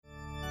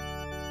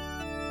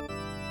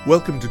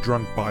Welcome to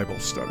Drunk Bible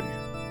Study.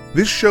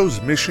 This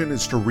show's mission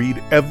is to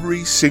read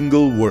every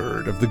single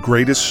word of the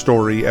greatest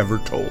story ever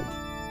told.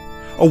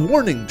 A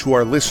warning to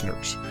our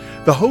listeners,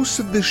 the hosts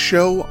of this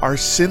show are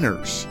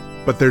sinners,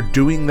 but they're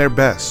doing their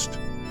best.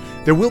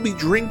 There will be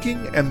drinking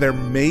and there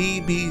may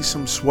be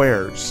some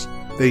swears.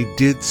 They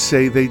did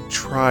say they'd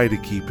try to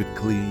keep it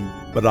clean,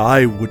 but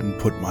I wouldn't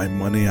put my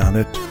money on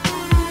it.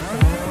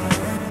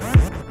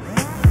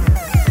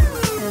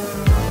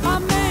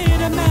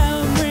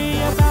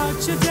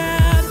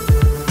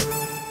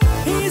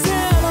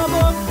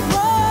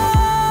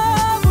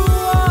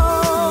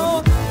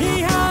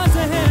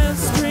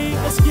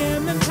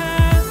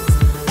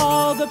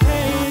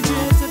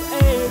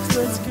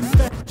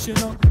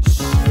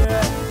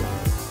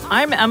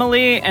 I'm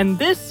Emily, and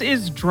this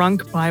is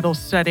Drunk Bible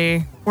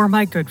Study, where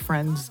my good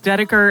friends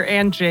Dedeker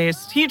and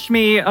Jace teach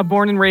me, a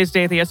born and raised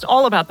atheist,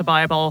 all about the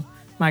Bible.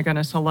 My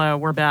goodness, hello,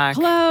 we're back.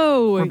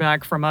 Hello. We're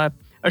back from a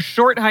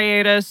short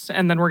hiatus,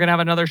 and then we're going to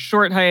have another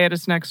short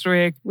hiatus next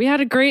week. We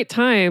had a great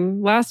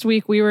time. Last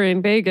week, we were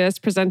in Vegas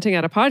presenting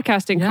at a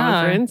podcasting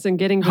conference and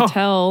getting to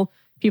tell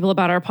people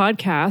about our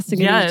podcast and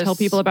getting to tell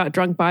people about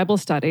Drunk Bible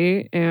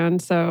Study.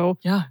 And so...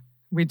 Yeah,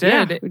 we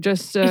did. Yeah, we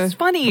just it's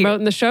funny.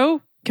 promoting the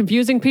show.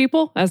 Confusing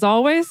people, as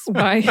always,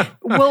 by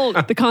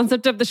the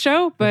concept of the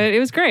show, but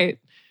it was great.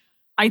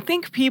 I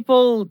think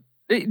people...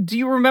 Do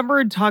you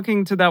remember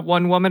talking to that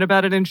one woman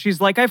about it? And she's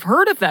like, I've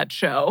heard of that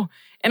show.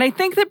 And I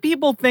think that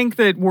people think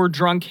that we're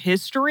drunk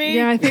history.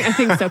 Yeah, I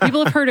think so.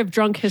 People have heard of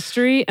drunk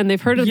history and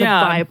they've heard of the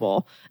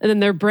Bible. And then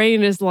their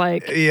brain is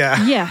like,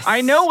 yes.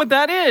 I know what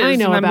that is. I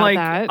know and I'm about like,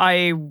 that.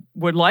 I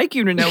would like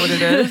you to know what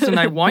it is and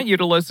I want you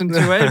to listen to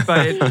it.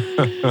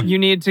 But you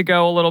need to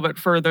go a little bit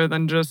further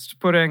than just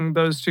putting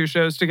those two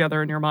shows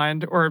together in your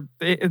mind. Or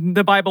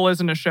the Bible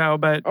isn't a show,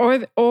 but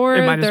or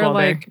it might as well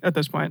like, be at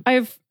this point.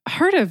 I've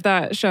heard of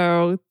that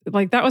show.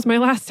 Like, that was my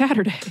last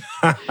Saturday.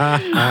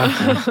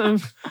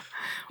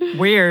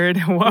 Weird.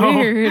 Whoa.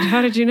 Weird.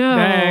 How did you know?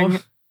 Dang.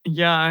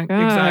 Yeah,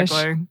 Gosh.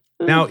 exactly.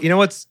 Now, you know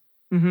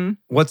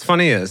what's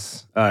funny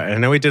is, I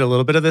know we did a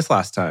little bit of this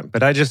last time,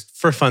 but I just,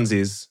 for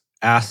funsies,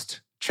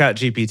 asked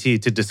ChatGPT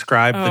to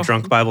describe the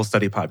Drunk Bible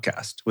Study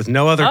podcast with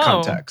no other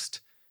context,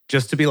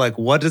 just to be like,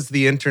 what does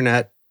the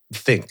internet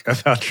think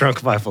about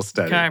Drunk Bible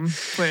Study? Okay,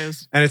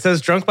 please. And it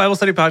says, Drunk Bible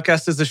Study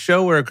podcast is a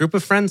show where a group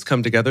of friends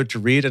come together to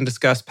read and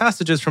discuss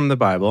passages from the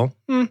Bible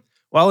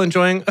while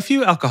enjoying a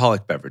few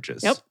alcoholic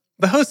beverages. Yep.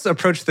 The hosts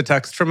approach the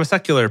text from a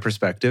secular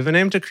perspective and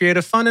aim to create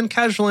a fun and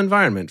casual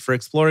environment for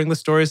exploring the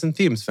stories and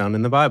themes found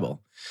in the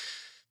Bible.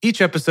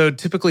 Each episode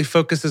typically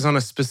focuses on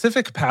a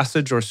specific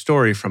passage or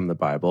story from the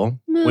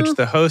Bible, which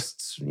the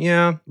hosts,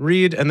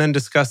 read and then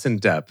discuss in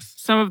depth.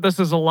 Some of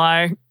this is a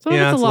lie. Some of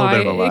it's a little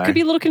bit of a lie. It could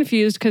be a little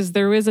confused because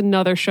there is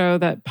another show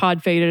that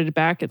pod faded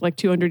back at like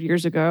 200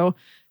 years ago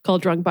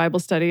called Drunk Bible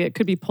Study. It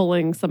could be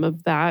pulling some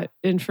of that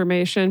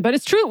information, but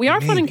it's true. We are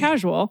fun and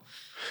casual.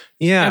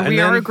 Yeah. And we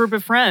are a group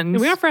of friends.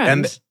 We are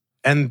friends.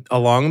 And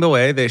along the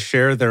way, they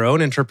share their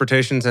own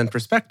interpretations and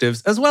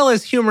perspectives, as well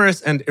as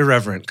humorous and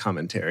irreverent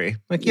commentary.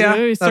 Like, we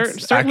that's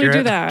certainly accurate.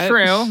 do that.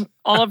 True.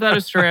 All of that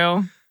is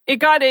true. It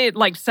got it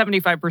like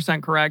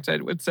 75% correct, I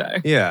would say.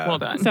 Yeah. Well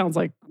done. Sounds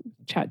like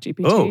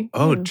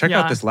ChatGPT. Check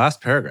out this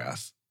last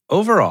paragraph.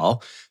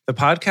 Overall, the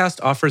podcast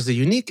offers a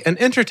unique and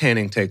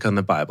entertaining take on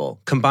the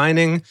Bible,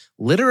 combining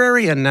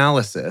literary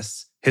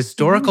analysis,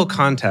 historical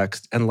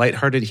context, and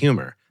lighthearted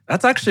humor.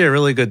 That's actually a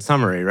really good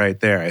summary right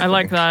there. I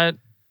like that.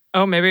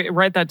 Oh, maybe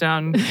write that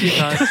down. Keep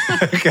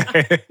that.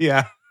 Okay.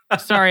 Yeah.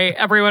 Sorry,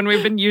 everyone.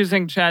 We've been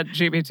using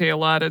ChatGPT a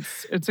lot.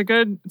 It's a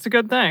good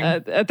thing.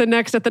 At the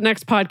next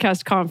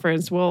podcast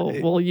conference,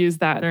 we'll use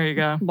that. There you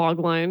go. Log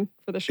line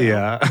for the show.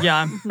 Yeah.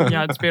 Yeah.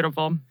 It's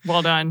beautiful.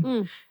 Well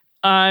done.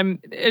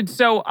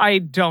 So I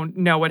don't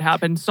know what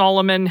happened.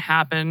 Solomon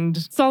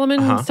happened.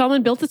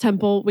 Solomon built a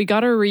temple. We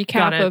got a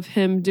recap of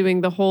him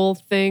doing the whole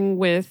thing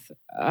with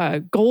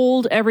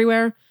gold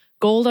everywhere.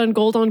 Gold on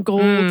gold on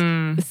gold.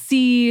 The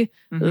sea,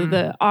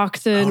 the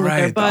oxen with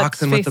their butts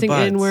facing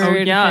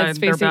inward, heads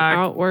facing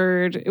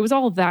outward. It was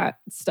all of that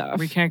stuff.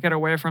 We can't get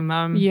away from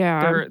them.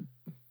 Yeah.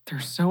 They're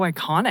so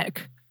iconic.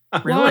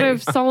 Really? A lot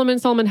of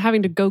Solomon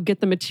having to go get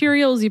the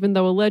materials, even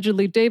though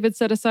allegedly David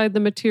set aside the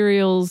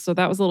materials. So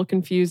that was a little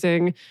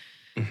confusing.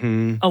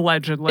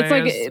 Allegedly. It's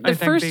like the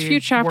first few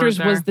chapters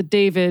was the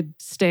David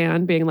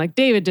stand being like,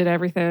 David did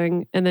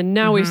everything. And then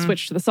now we've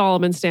switched to the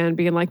Solomon stand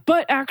being like,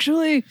 but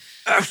actually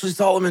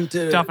Solomon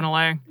did it.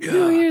 Definitely. Yeah.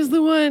 No, here's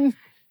the one.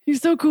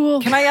 He's so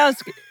cool. Can I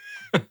ask,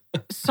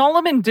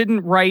 Solomon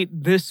didn't write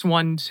this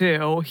one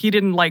too. He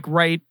didn't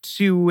write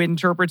two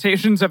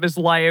interpretations of his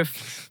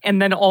life and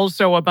then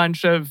also a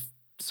bunch of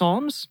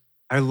Psalms?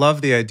 I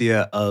love the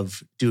idea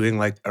of doing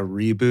a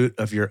reboot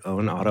of your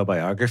own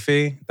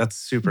autobiography. That's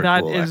super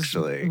cool,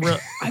 actually. There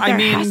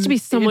has to be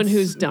someone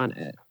who's done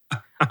it.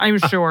 I'm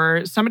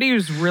sure. Somebody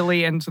who's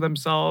really into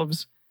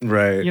themselves.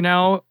 Right. You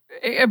know?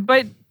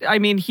 But, I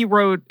mean, he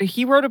wrote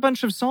a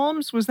bunch of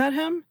Psalms. Was that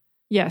him?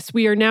 Yes.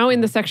 We are now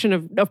in the section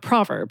of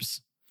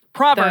Proverbs.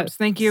 Proverbs.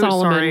 Thank you.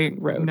 Solomon Sorry.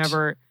 wrote.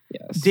 Never.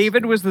 Yes.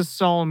 David was the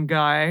psalm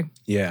guy.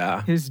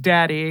 Yeah. His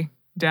daddy-o.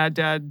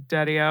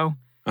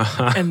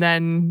 Uh-huh. And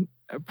then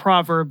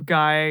proverb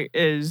guy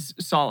is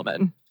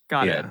Solomon.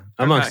 Got it.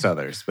 Amongst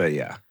others, but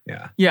yeah.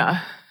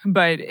 Yeah,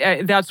 but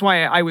that's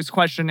why I was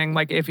questioning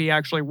like if he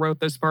actually wrote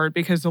this part,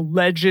 because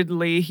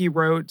allegedly he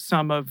wrote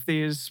some of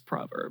these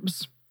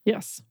proverbs.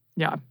 Yes.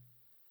 Yeah.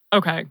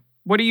 Okay.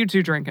 What are you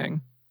two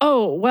drinking?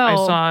 Oh, well. I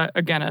saw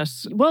a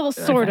Guinness. Well,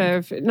 sort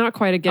of. Not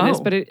quite a Guinness,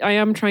 but I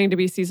am trying to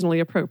be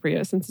seasonally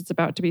appropriate since it's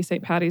about to be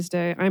St. Patty's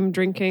Day. I'm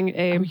drinking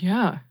a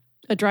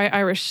dry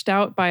Irish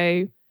stout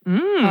by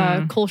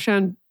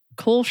Coolshan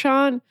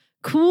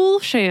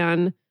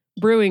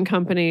Brewing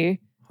Company.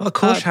 Well,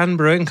 Coolshan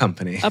Brewing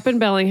Company. Up in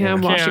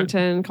Bellingham,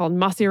 Washington, called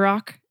Mossy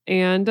Rock.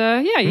 And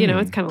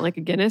it's kind of like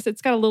a Guinness.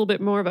 It's got a little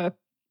bit more of a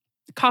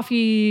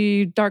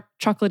coffee, dark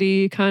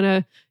chocolatey kind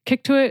of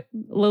kick to it.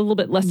 A little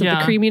bit less of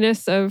the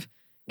creaminess of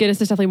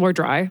Guinness. Is definitely more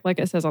dry, like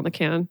it says on the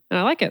can. And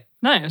I like it.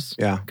 Nice.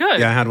 Yeah. Good.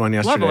 Yeah, I had one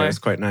yesterday. Lovely. It was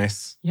quite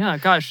nice. Yeah,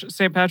 gosh.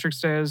 St.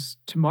 Patrick's Day is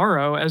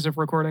tomorrow as of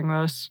recording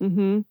this.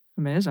 Mm-hmm.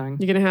 Amazing.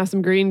 You're going to have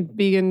some green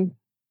vegan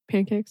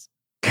pancakes?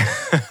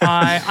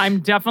 I'm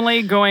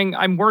definitely going,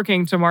 I'm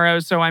working tomorrow,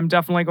 so I'm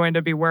definitely going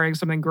to be wearing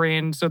something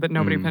green so that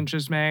nobody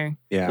pinches me.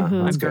 Yeah.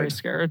 I'm very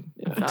scared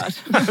of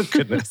that. Oh,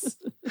 goodness.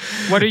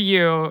 What are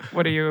you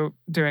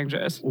doing,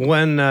 Jess?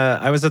 When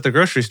I was at the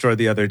grocery store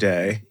the other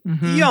day,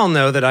 y'all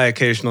know that I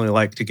occasionally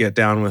like to get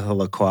down with a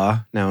La Croix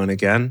now and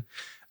again.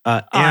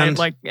 And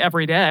like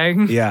every day.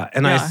 Yeah.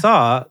 And I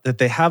saw that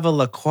they have a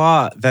La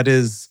Croix that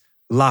is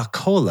La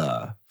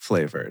Cola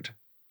flavored.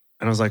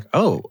 And I was like,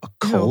 oh, a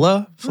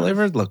cola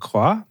flavored La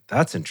Croix?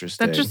 That's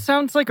interesting. That just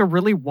sounds like a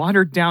really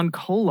watered down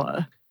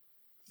cola.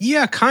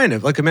 Yeah, kind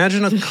of. Like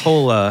imagine a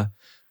cola,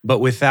 but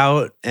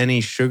without any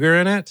sugar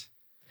in it.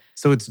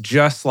 So it's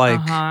just like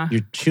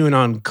you're chewing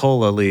on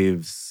cola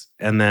leaves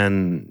and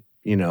then,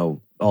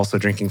 also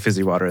drinking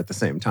fizzy water at the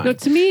same time. No,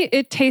 to me,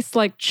 it tastes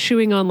like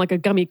chewing on like a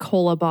gummy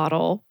cola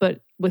bottle, but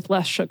with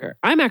less sugar.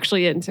 I'm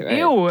actually into it.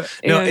 Ew.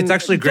 No, it's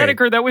actually great.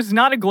 Dedeker, that was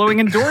not a glowing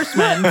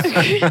endorsement.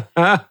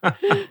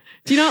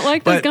 Do you not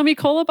like those gummy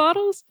cola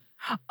bottles?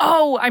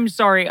 Oh, I'm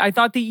sorry. I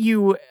thought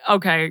that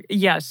okay,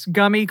 yes,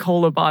 gummy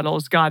cola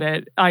bottles. Got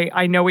it.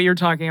 I know what you're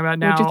talking about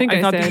now. What do you think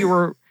I thought said?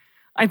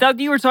 that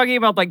you were talking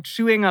about like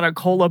chewing on a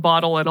cola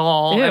bottle at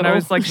all. Ew. And I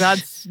was like,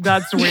 that's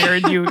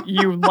weird.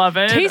 You love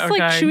it. Tastes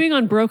like chewing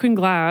on broken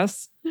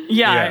glass.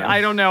 Yeah,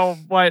 I don't know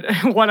what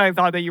I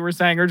thought that you were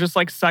saying, or just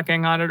like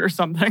sucking on it or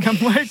something. I'm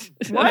like,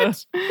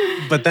 what?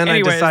 But then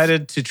I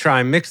decided to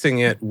try mixing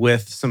it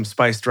with some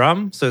spiced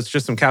rum. So it's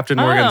just some Captain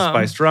Morgan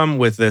spiced rum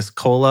with this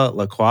cola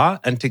La Croix.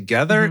 And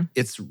together,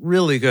 it's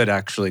really good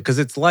actually, because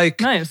it's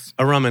like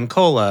a rum and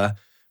cola,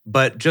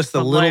 but just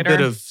a little bit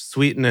of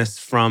sweetness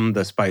from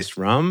the spiced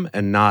rum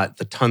and not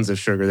the tons of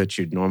sugar that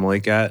you'd normally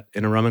get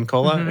in a rum and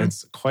cola.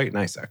 It's quite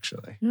nice,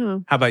 actually. Yeah.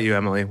 How about you,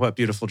 Emily? What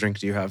beautiful drink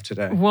do you have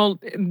today? Well,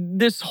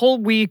 this whole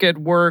week at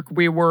work,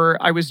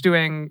 I was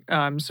doing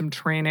some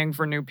training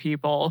for new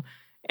people,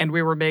 and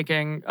we were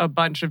making a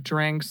bunch of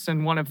drinks,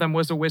 and one of them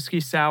was a whiskey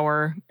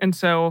sour. And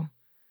so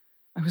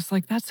I was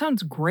like, that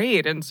sounds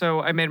great. And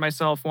so I made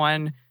myself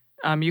one.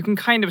 You can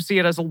kind of see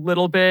it as a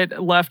little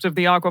bit left of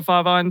the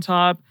aquafaba on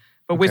top.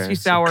 But whiskey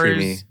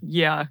sours,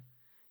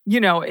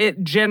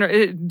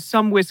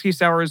 some whiskey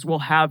sours will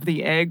have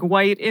the egg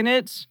white in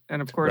it.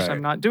 And of course,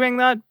 I'm not doing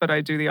that, but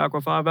I do the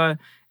aquafaba.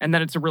 And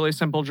then it's a really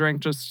simple drink,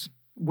 just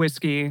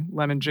whiskey,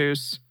 lemon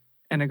juice,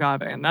 and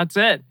agave. And that's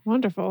it.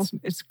 Wonderful.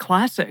 It's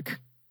classic.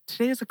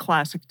 Today is a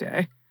classic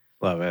day.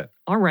 Love it.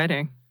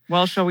 Alrighty.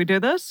 Well, shall we do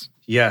this?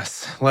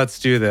 Yes, let's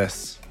do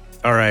this.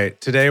 All right.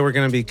 Today we're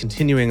going to be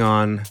continuing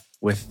on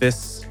with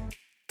this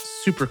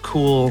super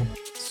cool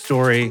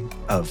story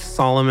of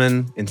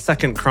Solomon in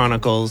 2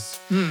 Chronicles,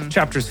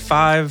 chapters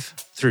 5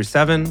 through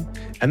 7.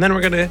 And then we're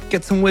going to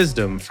get some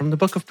wisdom from the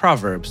book of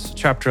Proverbs,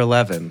 chapter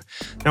 11.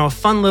 Now, a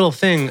fun little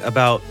thing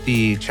about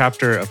the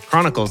chapter of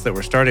Chronicles that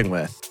we're starting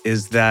with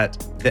is that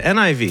the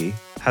NIV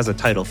has a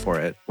title for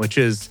it, which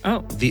is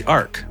The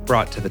Ark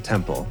Brought to the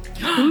Temple.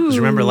 Because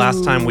remember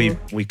last time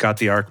we got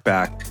the Ark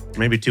back,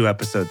 maybe 2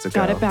 episodes ago.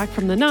 Got it back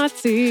from the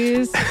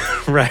Nazis.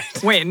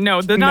 Right. Wait,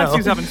 no, the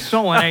Nazis haven't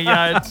stolen it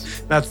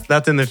yet.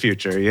 That's in the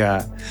future,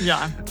 yeah.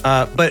 Yeah.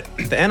 But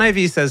the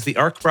NIV says the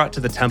Ark brought to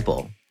the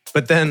temple.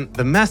 But then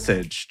the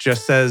Message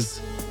just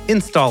says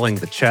installing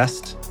the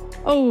chest.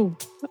 Oh,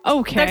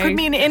 okay. That could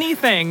mean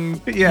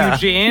anything, Yeah.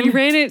 Eugene. You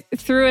ran it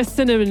through a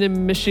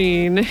synonym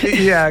machine.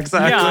 Yeah,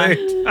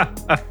 exactly.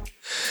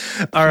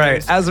 All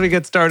right, as we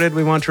get started,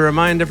 we want to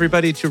remind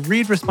everybody to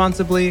read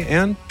responsibly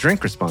and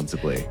drink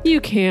responsibly.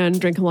 You can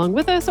drink along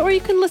with us, or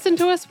you can listen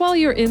to us while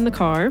you're in the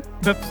car.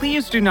 But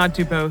please do not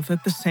do both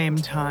at the same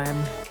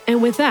time.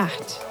 And with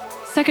that,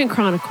 2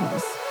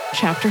 Chronicles,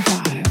 chapter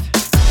 5.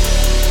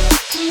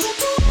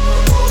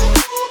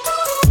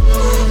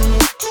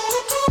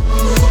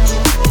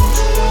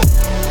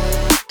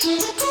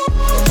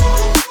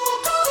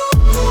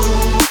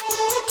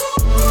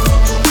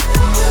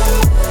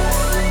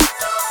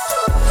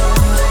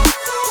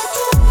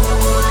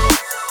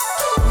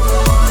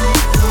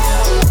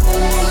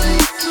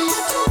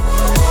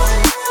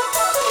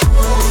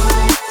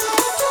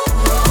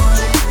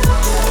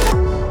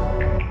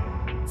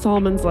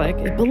 Solomon's like,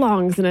 it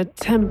belongs in a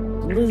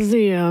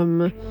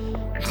templesium.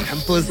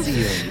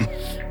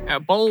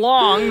 It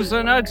belongs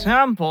in a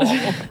temple.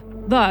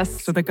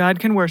 Thus, so that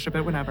God can worship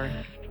it whenever.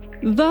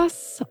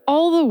 Thus,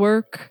 all the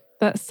work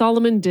that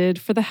Solomon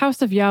did for the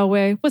house of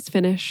Yahweh was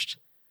finished.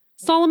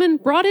 Solomon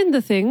brought in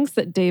the things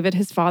that David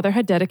his father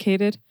had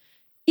dedicated,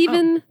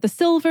 even the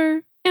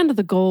silver and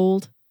the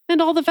gold and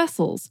all the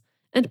vessels,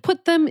 and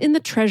put them in the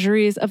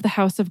treasuries of the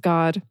house of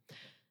God.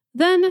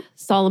 Then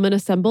Solomon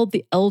assembled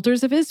the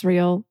elders of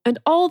Israel and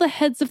all the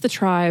heads of the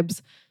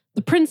tribes,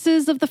 the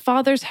princes of the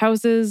fathers'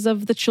 houses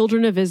of the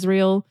children of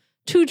Israel,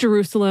 to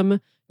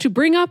Jerusalem to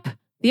bring up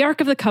the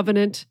Ark of the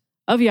Covenant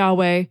of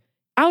Yahweh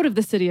out of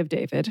the city of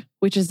David,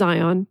 which is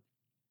Zion.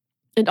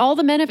 And all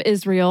the men of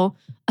Israel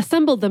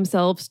assembled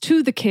themselves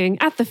to the king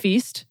at the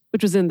feast,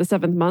 which was in the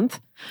 7th month.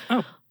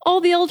 All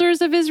the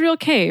elders of Israel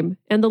came,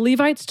 and the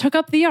Levites took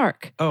up the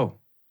ark.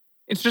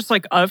 It's just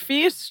like a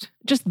feast?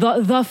 Just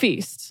the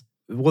feast.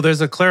 Well,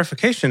 there's a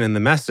clarification in the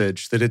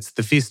message that it's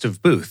the Feast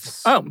of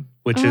Booths.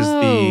 Which is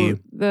the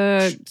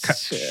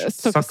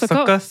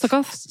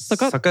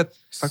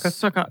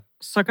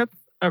Sukkot.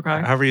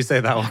 Okay. However you say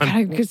that one.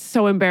 I get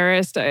so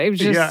embarrassed. I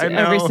just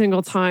every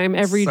single time,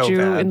 every so Jew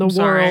bad. in the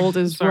world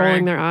is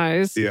rolling their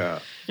eyes. Yeah.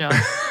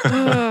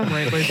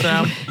 Rightly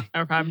so.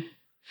 Okay.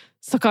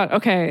 Sukkot.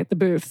 Okay, the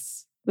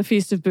booths, the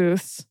Feast of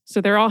Booths.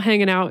 So they're all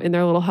hanging out in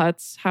their little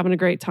huts, having a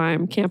great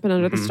time, camping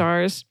under the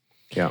stars.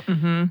 Yeah.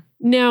 Mm-hmm.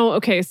 Now,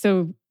 okay,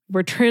 so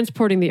we're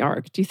transporting the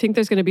ark. Do you think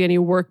there's going to be any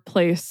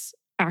workplace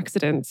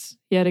accidents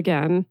yet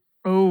again?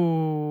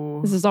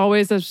 Oh. This is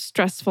always a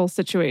stressful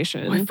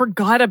situation. I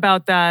forgot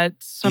about that.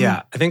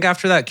 Yeah, I think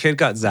after that kid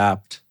got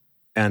zapped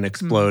and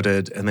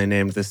exploded and they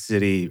named the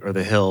city or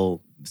the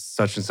hill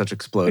such and such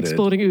exploded.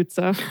 Exploding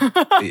Utsa.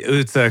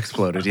 Utsa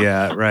exploded,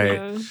 yeah,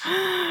 right.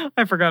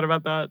 I forgot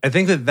about that. I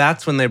think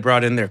that's when they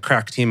brought in their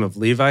crack team of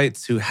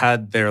Levites who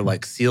had their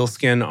like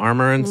sealskin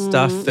armor and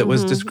stuff that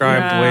was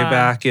described way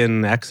back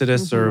in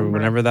Exodus or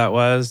whenever that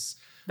was.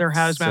 Their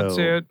hazmat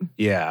suit.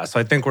 Yeah, so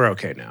I think we're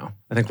okay now.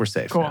 I think we're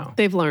safe now.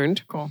 They've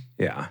learned. Cool.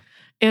 Yeah.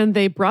 And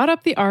they brought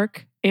up the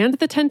ark and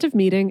the tent of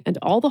meeting and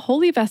all the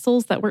holy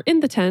vessels that were in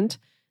the tent.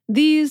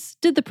 These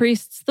did the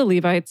priests, the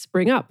Levites,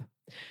 bring up.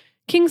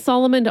 King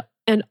Solomon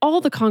and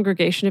all the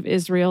congregation of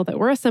Israel that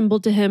were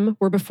assembled to him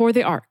were before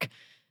the ark,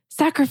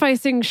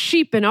 sacrificing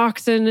sheep and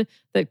oxen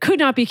that could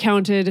not be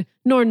counted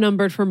nor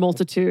numbered for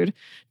multitude.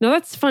 Now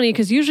that's funny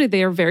because usually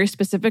they are very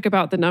specific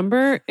about the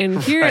number,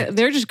 and here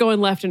they're just going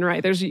left and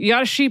right. You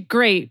got a sheep,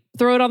 great,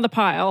 throw it on the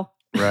pile.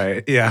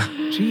 Right, yeah.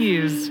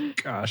 Jeez.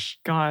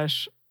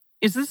 Gosh.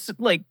 Is this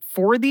like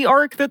for the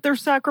ark that they're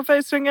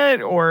sacrificing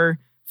it, or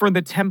for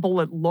the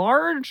temple at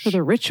large? For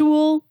the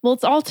ritual? Well,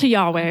 it's all to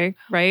Yahweh,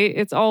 right?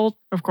 It's all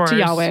of course to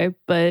Yahweh,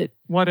 but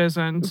what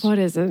isn't? What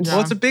isn't? Well,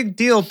 it's a big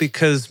deal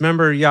because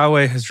remember,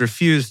 Yahweh has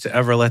refused to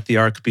ever let the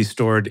ark be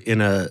stored in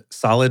a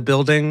solid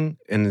building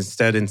and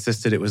instead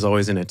insisted it was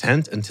always in a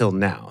tent until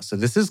now. So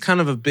this is kind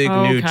of a big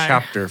new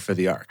chapter for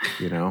the ark,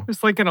 you know?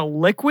 It's like in a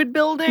liquid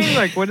building?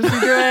 Like, what is he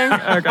doing?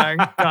 Okay,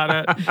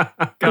 got it.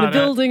 A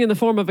building in the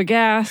form of a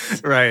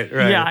gas. Right.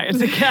 Yeah,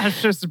 it's a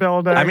gaseous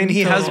building. I mean,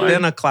 he has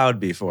been a cloud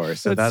before,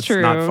 so that's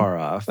true. Not far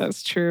off.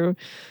 That's true.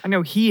 I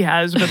know he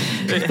has, but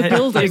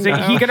building, is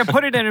he going to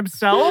put it in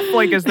himself?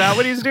 Like, is that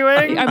what he's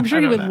doing? I'm sure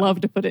he would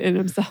love to put it in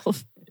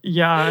himself.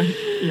 Yeah.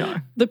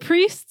 The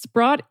priests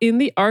brought in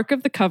the Ark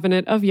of the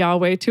Covenant of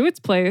Yahweh to its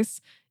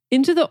place,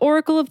 into the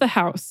oracle of the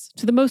house,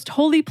 to the most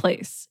holy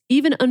place,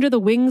 even under the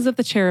wings of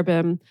the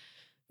cherubim.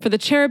 For the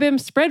cherubim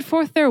spread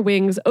forth their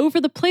wings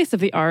over the place of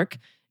the ark,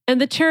 and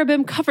the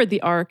cherubim covered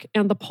the ark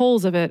and the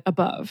poles of it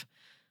above.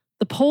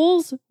 The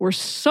poles were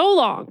so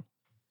long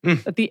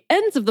that the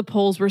ends of the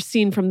poles were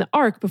seen from the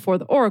ark before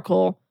the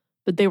oracle,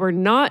 but they were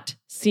not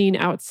seen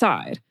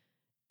outside.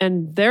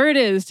 And there it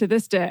is to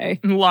this day.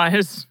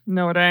 Lies.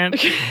 No, it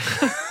ain't.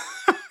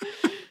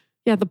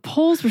 Yeah, the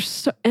poles were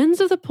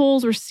ends of the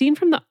poles were seen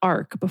from the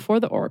ark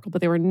before the oracle,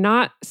 but they were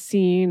not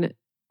seen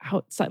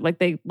outside. Like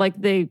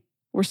they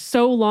were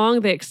so long,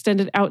 they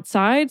extended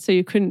outside, so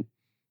you couldn't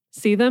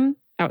see them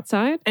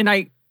outside. And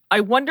I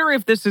wonder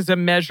if this is a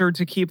measure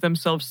to keep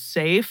themselves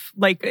safe.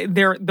 Like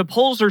the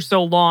poles are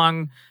so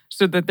long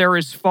so that they're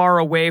as far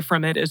away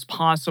from it as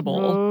possible.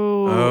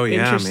 Oh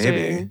yeah,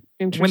 maybe.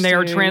 When they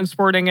are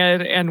transporting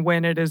it and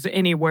when it is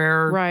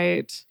anywhere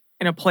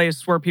in a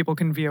place where people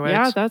can view it.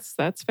 Yeah,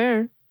 that's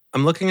fair.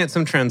 I'm looking at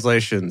some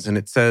translations and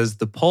it says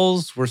the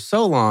poles were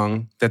so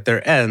long that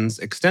their ends,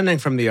 extending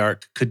from the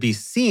ark, could be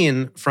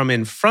seen from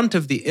in front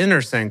of the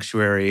inner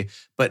sanctuary,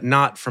 but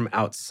not from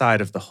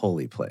outside of the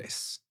holy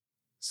place.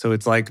 So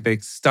it's like they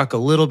stuck a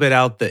little bit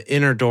out the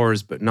inner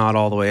doors, but not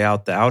all the way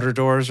out the outer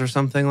doors or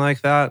something like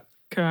that.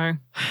 Okay.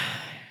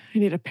 I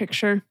need a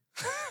picture.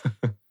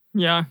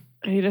 Yeah.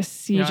 I need a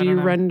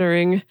CG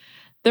rendering.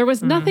 There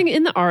was nothing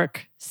in the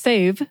ark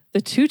save the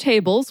 2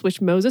 tables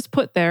which Moses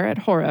put there at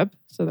Horeb.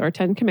 So there are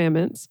 10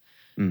 commandments.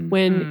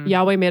 When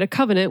Yahweh made a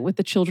covenant with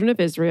the children of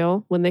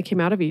Israel when they came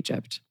out of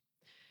Egypt.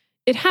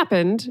 It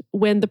happened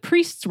when the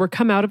priests were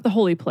come out of the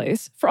holy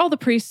place, for all the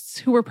priests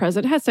who were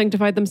present had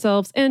sanctified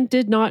themselves and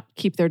did not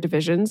keep their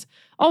divisions.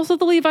 Also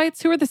the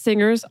Levites, who were the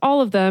singers,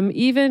 all of them,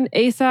 even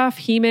Asaph,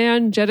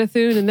 Heman,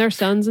 Jeduthun, and their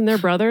sons and their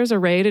brothers,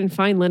 arrayed in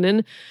fine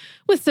linen,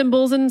 with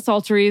cymbals and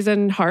psalteries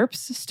and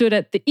harps, stood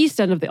at the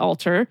east end of the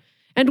altar,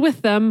 and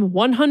with them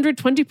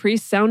 120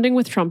 priests sounding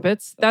with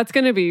trumpets. That's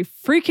going to be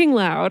freaking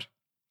loud.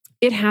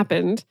 It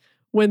happened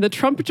when the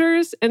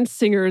trumpeters and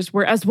singers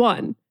were as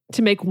one,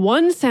 to make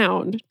one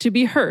sound to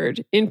be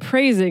heard in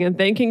praising and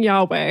thanking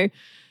Yahweh.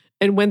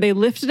 And when they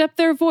lifted up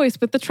their voice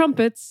with the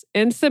trumpets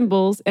and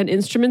cymbals and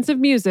instruments of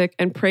music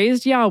and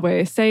praised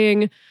Yahweh,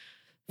 saying,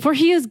 "For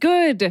he is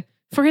good,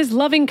 for his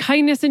loving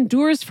kindness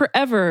endures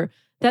forever,"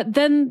 that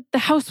then the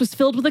house was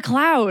filled with a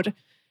cloud,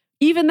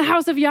 even the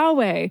house of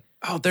Yahweh.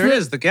 Oh, there it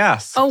is, the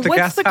gas. Oh, the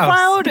what's gas the house.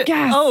 cloud? The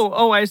gas.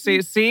 Oh, I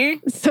see. See?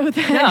 So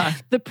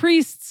that the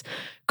priests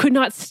could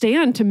not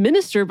stand to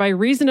minister by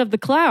reason of the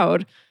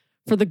cloud,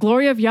 for the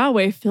glory of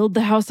Yahweh filled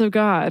the house of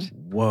God.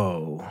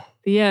 Whoa.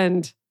 The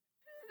end.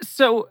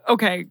 So,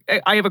 okay,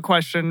 I have a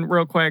question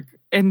real quick.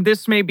 And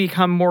this may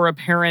become more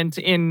apparent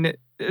in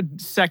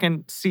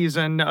second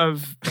season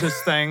of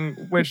this thing,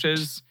 which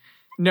is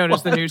known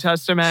as the New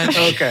Testament.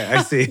 Okay,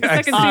 I see. The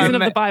second season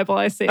of the Bible,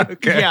 I see.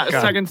 Okay, yeah,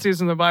 second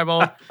season of the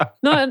Bible.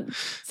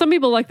 Some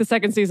people like the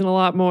second season a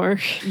lot more.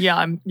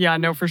 Yeah,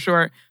 no, for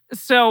sure.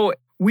 So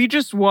we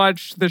just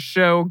watched the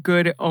show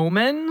Good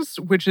Omens,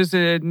 which is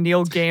a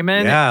Neil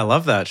Gaiman. Yeah, I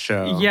love that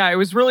show. Yeah, it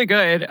was really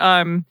good.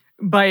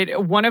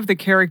 But one of the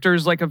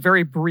characters, like a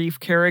very brief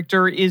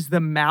character, is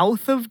the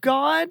mouth of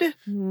God.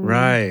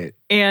 Right.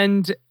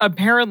 And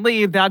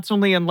apparently that's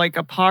only in like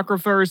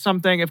Apocrypha or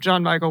something. If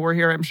John Michael were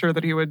here, I'm sure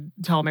that he would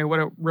tell me what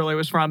it really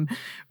was from.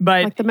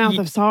 But like the mouth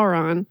of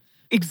Sauron.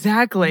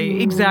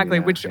 Exactly. Yeah,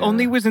 which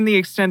only was in the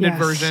extended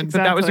version.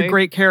 But that was a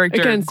great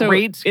character. Again, so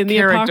great in the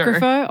character.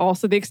 Apocrypha,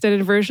 also the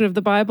extended version of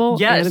the Bible.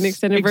 Yes, and in the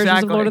extended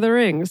versions of Lord of the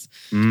Rings.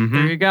 Mm-hmm.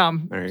 There you go.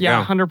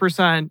 Yeah,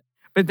 100%.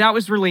 But that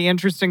was really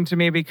interesting to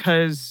me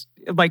because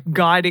like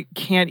God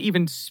can't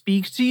even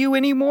speak to you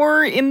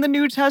anymore in the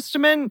New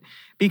Testament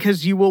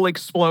because you will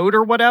explode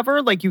or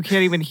whatever. Like you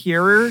can't even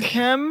hear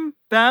him,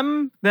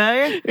 them,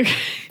 they.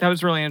 That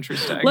was really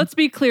interesting. Let's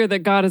be clear that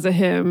God is a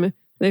him.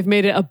 They've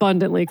made it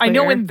abundantly clear. I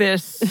know in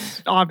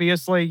this,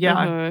 obviously, yeah.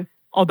 Uh-huh.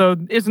 Although,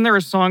 isn't there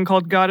a song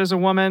called God is a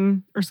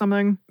Woman or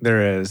something?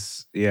 There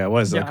is. Yeah,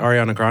 what is it? Like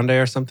Ariana Grande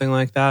or something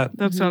like that?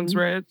 That sounds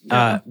right.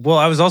 Yeah. Well,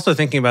 I was also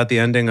thinking about the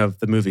ending of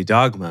the movie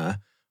Dogma,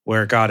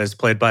 where God is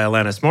played by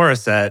Alanis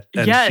Morissette,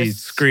 and she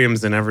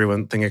screams and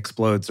everything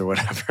explodes or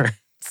whatever.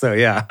 So,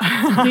 yeah.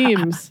 Some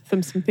themes.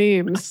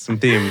 Some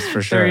themes,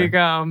 for sure. There you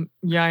go.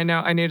 Yeah, I know.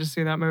 I need to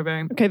see that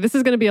movie. Okay, this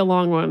is going to be a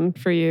long one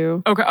for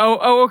you. Okay.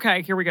 Oh,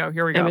 okay. Here we go.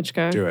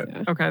 Amichka. Do it.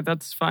 Yeah. Okay,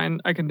 that's fine.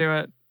 I can do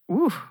it.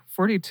 Ooh,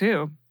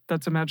 42.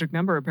 That's a magic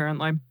number,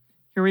 apparently.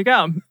 Here we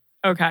go.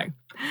 Okay.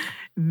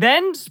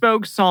 Then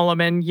spoke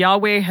Solomon,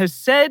 Yahweh has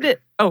said,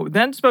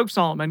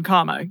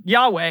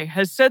 Yahweh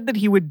has said that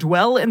he would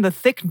dwell in the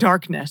thick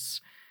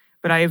darkness.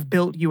 But I have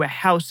built you a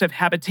house of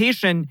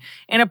habitation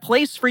and a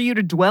place for you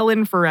to dwell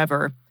in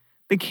forever.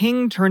 The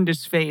king turned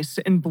his face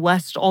and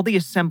blessed all the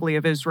assembly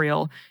of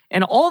Israel,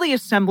 and all the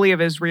assembly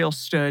of Israel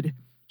stood.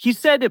 He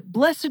said,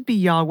 "Blessed be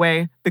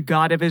Yahweh, the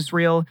God of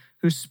Israel,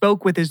 who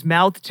spoke with his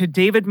mouth to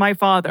David my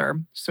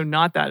father," so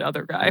not that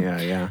other guy,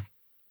 Yeah.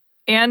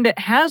 "and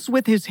has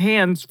with his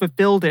hands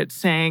fulfilled it,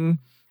 saying,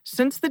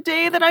 Since the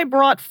day that I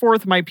brought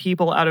forth my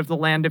people out of the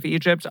land of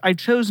Egypt, I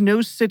chose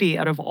no city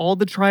out of all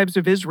the tribes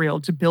of Israel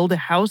to build a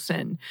house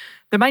in,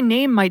 that my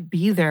name might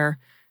be there.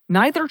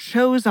 Neither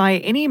chose I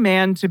any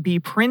man to be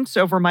prince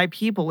over my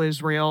people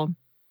Israel."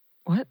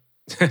 What?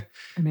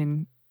 I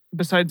mean,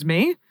 besides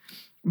me?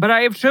 "But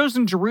I have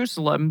chosen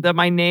Jerusalem, that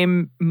my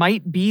name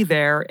might be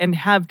there, and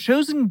have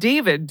chosen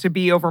David to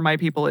be over my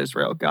people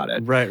Israel." Got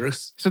it. Right.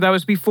 So that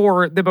was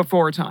before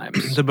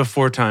times. The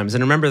before times.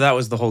 And remember, that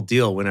was the whole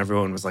deal when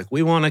everyone was like,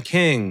 we want a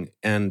king.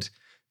 And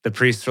the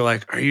priests were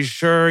like, are you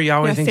sure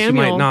Yahweh thinks you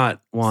might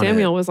not want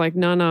Samuel it? was like,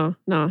 no,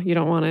 you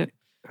don't want it.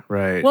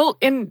 Right. Well,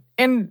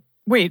 and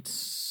wait,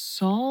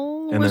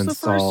 Saul And was then the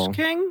Saul. first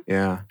king?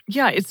 Yeah.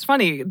 Yeah, it's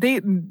funny.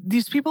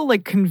 These people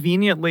like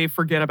conveniently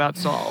forget about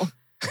Saul.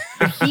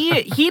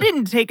 He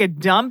didn't take a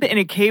dump in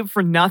a cave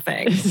for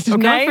nothing. Okay?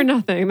 Not for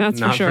nothing, that's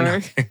Not for sure.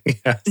 nothing.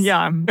 Yes.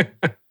 Yeah.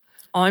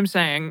 All I'm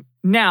saying.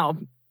 Now,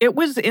 it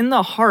was in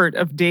the heart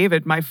of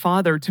David, my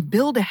father, to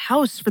build a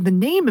house for the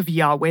name of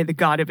Yahweh, the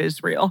God of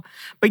Israel.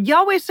 But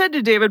Yahweh said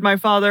to David, my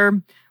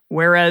father,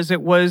 "Whereas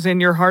it was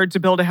in your heart to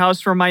build a house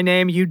for my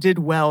name, you did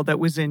well that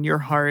was in your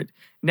heart.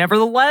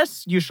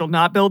 Nevertheless, you shall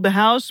not build the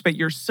house, but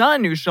your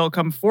son who shall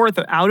come forth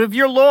out of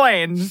your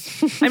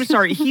loins." I'm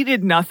sorry, he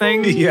did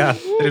nothing. Yeah.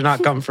 It did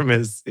not come from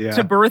his. Yeah.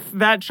 To birth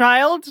that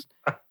child?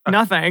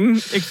 Nothing,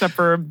 except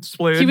for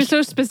splooge. He was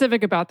so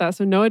specific about that.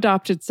 So no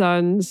adopted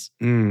sons.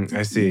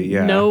 I see.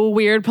 Yeah. No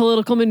weird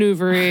political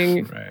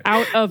maneuvering Right.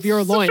 out of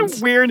your loins.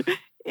 Such a weird,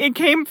 it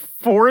came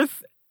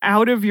forth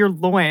out of your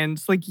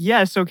loins. Like,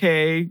 yes,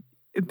 okay,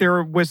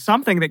 there was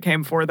something that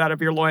came forth out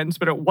of your loins,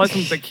 but it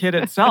wasn't the kid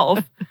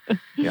itself.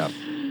 Yeah.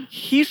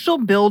 He shall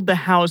build the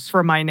house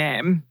for my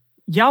name.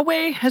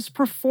 Yahweh has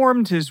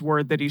performed his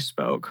word that he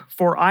spoke,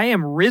 for I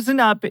am risen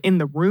up in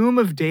the room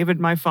of David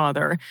my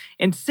father,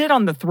 and sit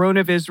on the throne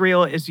of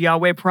Israel as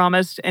Yahweh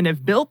promised, and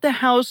have built the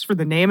house for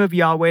the name of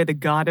Yahweh, the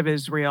God of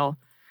Israel.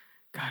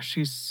 Gosh,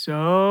 he's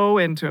so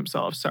into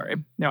himself. Sorry.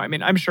 No, I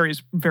mean, I'm sure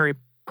he's very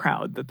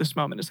proud that this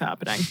moment is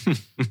happening.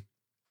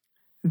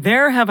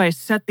 There have I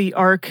set the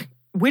ark,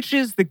 which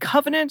is the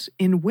covenant,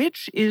 in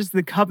which is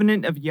the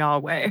covenant of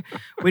Yahweh,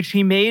 which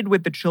he made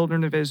with the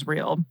children of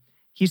Israel.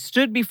 He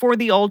stood before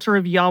the altar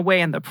of Yahweh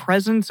in the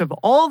presence of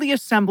all the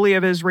assembly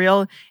of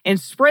Israel and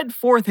spread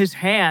forth his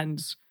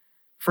hands.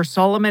 For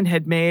Solomon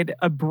had made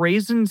a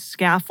brazen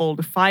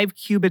scaffold 5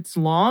 cubits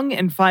long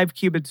and 5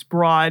 cubits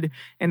broad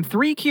and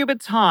 3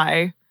 cubits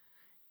high,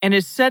 and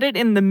has set it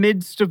in the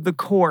midst of the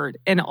court.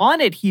 And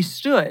on it he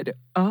stood.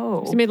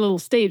 Oh. He made a little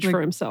stage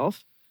for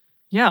himself.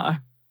 Yeah,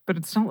 but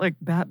it's not like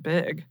that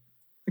big.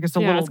 Like it's a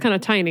little. It's kind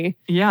of tiny.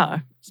 Yeah.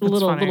 It's a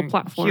little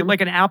platform. Cute,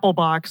 like an apple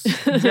box.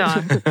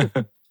 Yeah.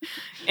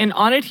 And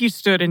on it he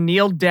stood and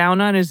kneeled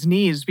down on his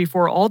knees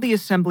before all the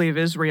assembly of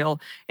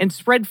Israel and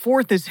spread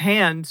forth his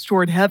hands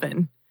toward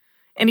heaven.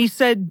 And he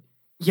said,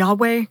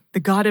 Yahweh, the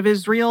God of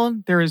Israel,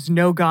 there is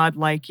no God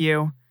like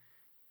you,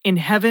 in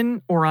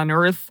heaven or on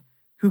earth,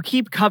 who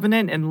keep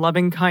covenant and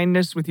loving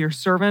kindness with your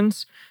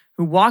servants,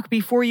 who walk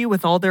before you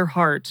with all their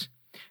heart,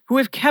 who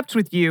have kept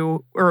with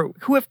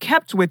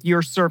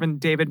your servant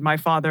David, my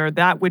father,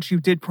 that which you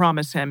did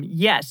promise him.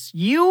 Yes,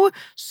 you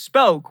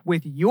spoke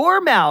with your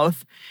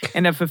mouth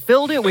and have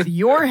fulfilled it with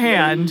your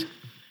hand,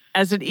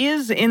 as it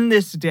is in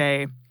this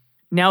day.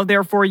 Now,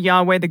 therefore,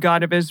 Yahweh, the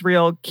God of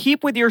Israel,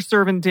 keep with your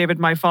servant David,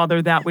 my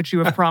father, that which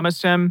you have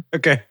promised him.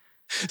 Okay.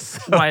 So,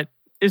 what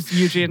is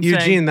Eugene saying?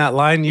 Eugene, that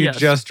line you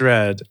just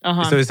read.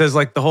 Uh-huh. So he says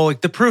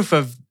the proof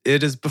of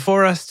it is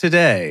before us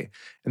today.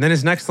 And then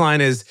his next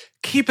line is,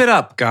 keep it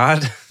up,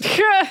 God.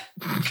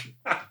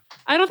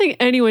 I don't think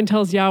anyone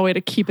tells Yahweh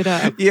to keep it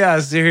up. Yeah,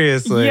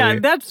 seriously. Yeah,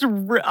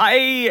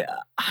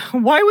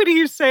 why would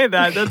you say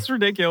that? That's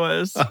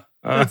ridiculous.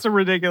 That's a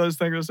ridiculous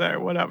thing to say.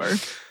 Whatever.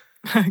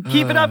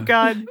 Keep it up,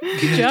 God.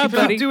 Good job,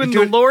 buddy. Doing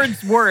the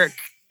Lord's work.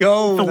 The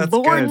Lord's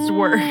good.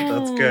 work.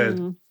 That's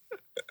good.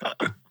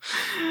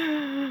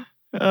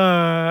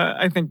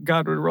 I think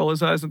God would roll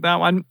his eyes at that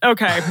one.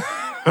 Okay.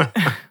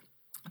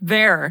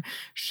 There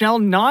shall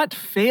not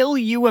fail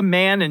you a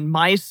man in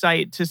my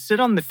sight to sit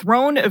on the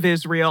throne of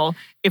Israel,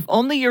 if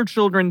only your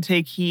children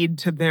take heed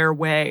to their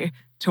way,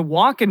 to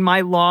walk in my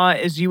law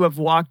as you have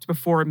walked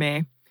before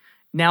me.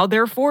 Now,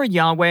 therefore,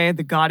 Yahweh,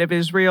 the God of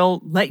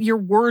Israel, let your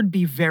word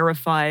be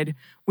verified,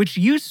 which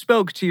you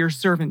spoke to your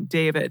servant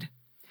David.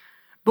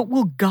 But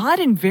will God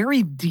in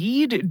very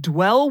deed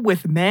dwell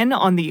with men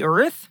on the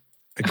earth?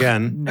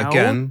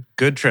 Again,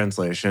 good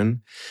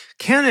translation.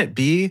 Can it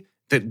be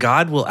that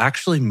God will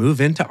actually move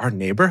into our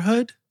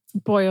neighborhood?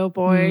 Boy, oh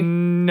boy.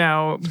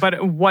 No,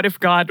 but what if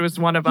God was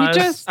one of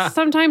us?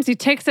 Sometimes he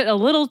takes it a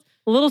little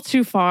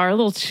too far, a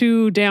little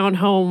too down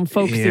home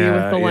folksy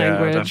with the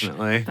language.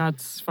 Definitely.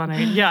 That's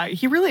funny. Yeah,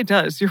 he really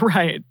does. You're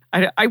right.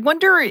 I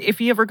wonder if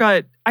he ever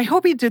I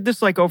hope he did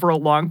this like over a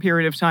long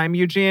period of time,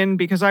 Eugene,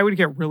 because I would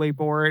get really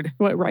bored.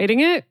 What,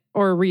 writing it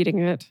or reading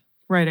it?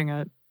 Writing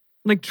it.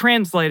 Like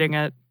translating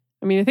it.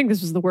 I mean, I think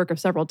this was the work of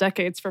several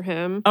decades for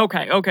him.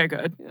 Okay,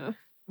 good. Yeah.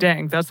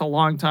 Dang, that's a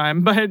long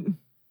time, but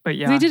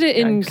yeah. He did it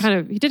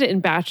in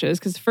batches,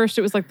 because first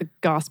it was like the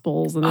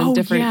Gospels and then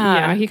different.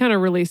 Yeah, he kind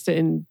of released it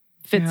in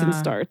fits and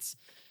starts.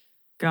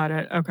 Got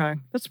it. Okay.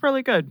 That's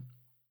really good.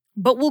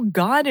 But will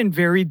God in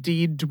very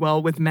deed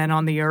dwell with men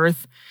on the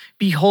earth?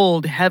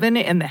 Behold, heaven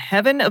and the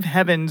heaven of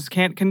heavens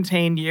can't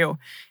contain you.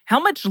 How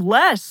much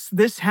less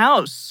this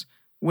house,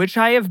 which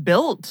I have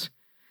built?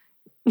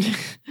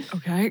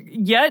 Okay.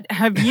 Yet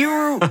have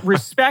you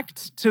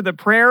respect to the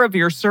prayer of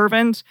your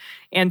servant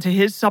and to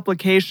his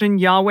supplication,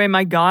 Yahweh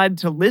my God,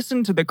 to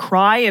listen to the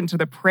cry and to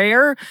the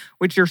prayer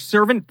which your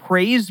servant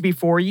prays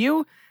before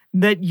you,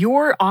 that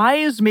your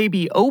eyes may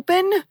be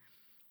open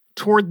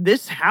toward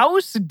this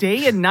house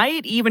day and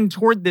night, even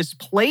toward this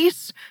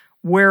place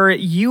where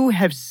you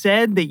have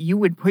said that you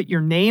would put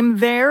your name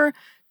there,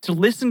 to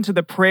listen to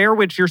the prayer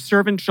which your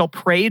servant shall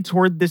pray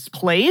toward this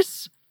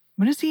place?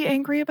 What is he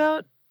angry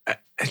about?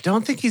 I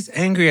don't think he's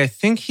angry. I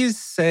think he's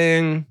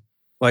saying,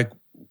 like...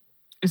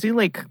 Is he,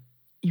 like,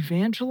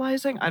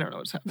 evangelizing? I don't know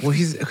what's happening. Well,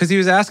 because he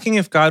was asking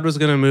if God was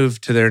going to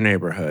move to their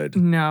neighborhood.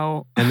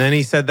 No. And then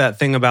he said that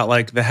thing about,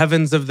 like, the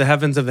heavens of the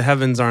heavens of the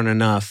heavens aren't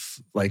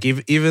enough. Like,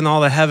 even all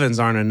the heavens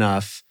aren't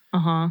enough.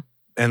 Uh-huh.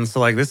 And so,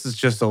 like, this is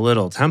just a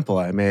little temple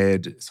I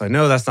made. So I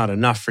know that's not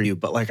enough for you.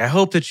 But, like, I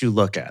hope that you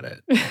look at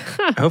it.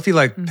 I hope you,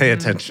 like, pay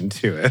attention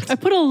to it. I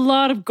put a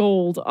lot of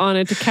gold on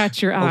it to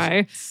catch your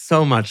eye.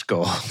 So much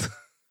gold.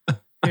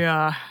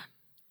 Yeah.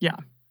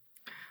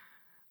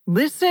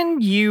 Listen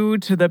you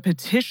to the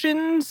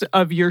petitions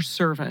of your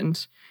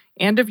servant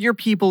and of your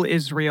people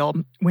Israel,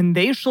 when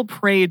they shall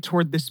pray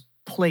toward this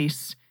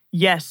place.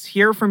 Yes,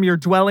 hear from your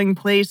dwelling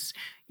place,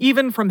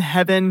 even from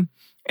heaven.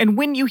 And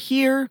when you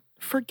hear,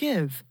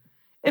 forgive.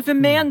 If a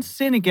man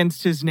sin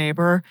against his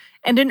neighbor,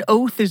 and an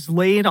oath is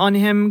laid on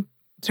him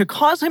to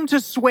cause him to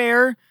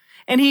swear,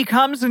 and he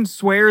comes and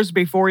swears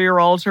before your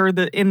altar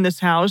in this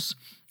house,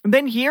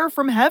 then hear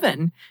from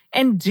heaven,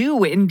 and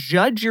do and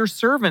judge your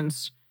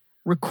servants,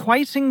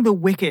 requiting the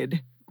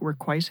wicked.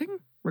 Requiting?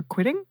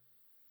 Requiting?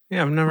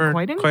 Yeah, I've never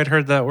quite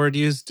heard that word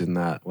used in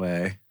that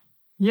way.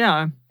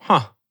 Yeah.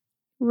 Huh.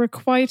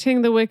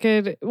 Requiting the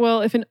wicked.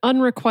 Well, if an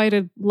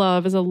unrequited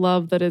love is a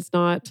love that is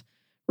not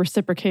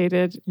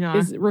reciprocated,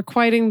 is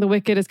requiting the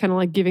wicked is kind of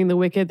like giving the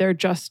wicked their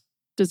just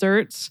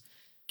desserts.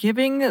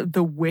 Giving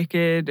the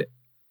wicked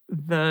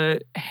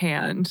the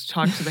hand.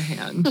 Talk to the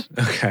hand.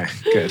 Okay,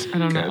 good. I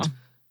don't know.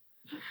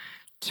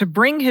 To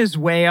bring his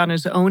way on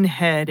his own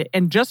head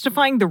and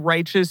justifying the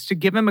righteous to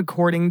give him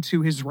according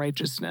to his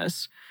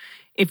righteousness.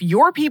 If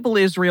your people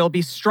Israel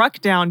be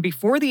struck down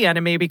before the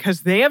enemy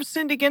because they have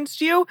sinned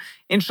against you,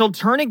 and shall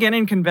turn again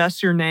and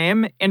confess your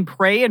name, and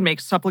pray and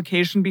make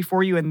supplication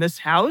before you in this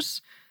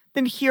house,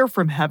 then hear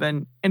from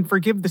heaven and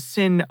forgive the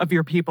sin of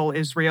your people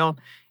Israel,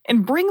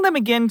 and bring them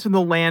again to the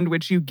land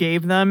which you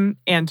gave them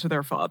and to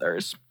their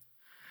fathers.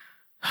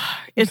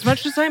 As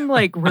much as I'm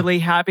really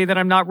happy that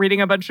I'm not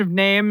reading a bunch of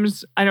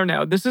names, I don't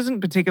know. This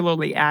isn't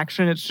particularly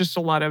action. It's just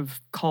a lot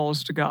of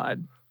calls to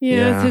God.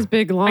 Yeah, it's his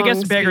big, long I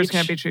guess beggars speech.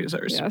 can't be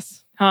choosers.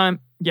 Yes.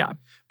 Yeah.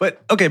 But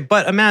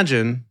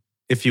imagine,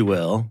 if you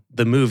will,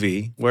 the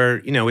movie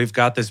where, we've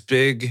got this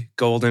big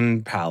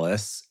golden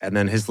palace and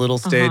then his little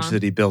stage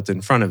that he built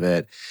in front of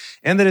it.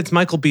 And that it's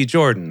Michael B.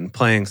 Jordan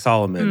playing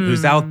Solomon,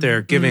 who's out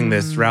there giving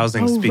this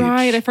rousing speech.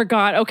 Right, I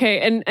forgot.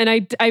 Okay, and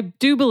I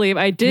do believe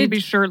I did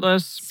be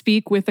shirtless.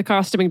 Speak with the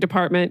costuming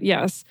department.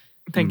 Yes.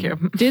 Thank you.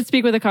 Did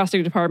speak with the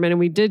costuming department, and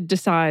we did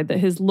decide that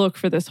his look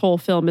for this whole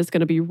film is going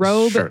to be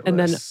robe and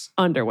then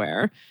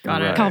underwear.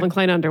 Got it. Calvin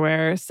Klein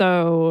underwear.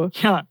 So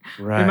yeah,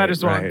 we might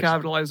as well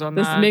capitalize on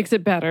this that. This makes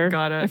it better.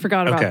 Got it. I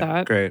forgot about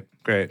that.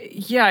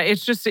 Great. Yeah,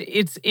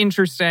 it's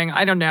interesting.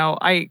 I don't know.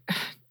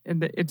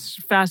 It's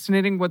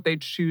fascinating what they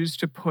choose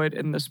to put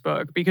in this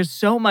book because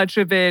so much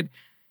of it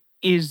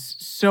is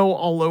so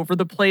all over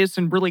the place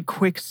and really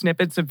quick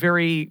snippets of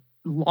very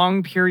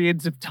long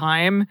periods of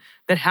time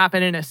that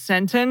happen in a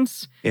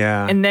sentence.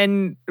 Yeah. And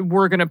then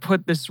we're going to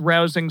put this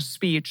rousing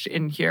speech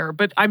in here.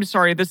 But I'm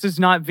sorry, this is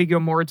not Viggo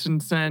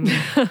Mortensen,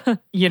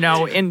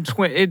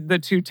 in the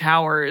Two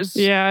Towers.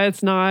 Yeah,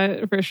 it's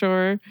not for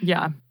sure.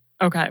 Yeah.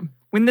 Okay.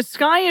 When the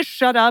sky is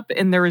shut up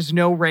and there is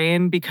no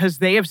rain because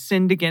they have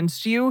sinned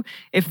against you,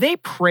 if they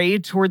pray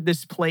toward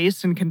this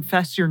place and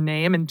confess your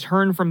name and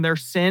turn from their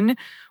sin,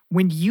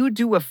 when you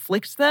do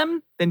afflict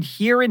them, then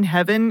hear in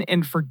heaven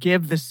and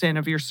forgive the sin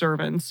of your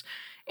servants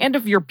and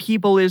of your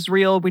people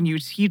Israel when you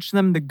teach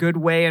them the good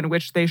way in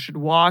which they should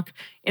walk,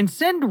 and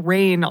send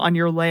rain on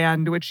your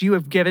land which you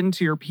have given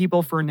to your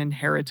people for an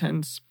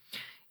inheritance.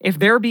 If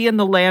there be in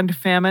the land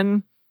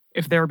famine,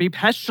 if there be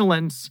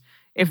pestilence,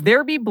 if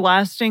there be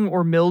blasting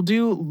or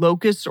mildew,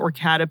 locust or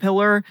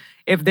caterpillar,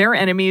 if their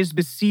enemies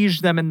besiege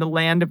them in the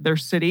land of their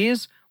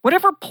cities,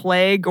 whatever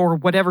plague or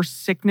whatever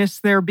sickness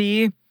there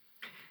be,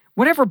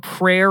 whatever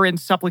prayer and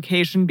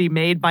supplication be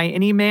made by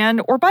any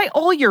man or by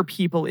all your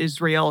people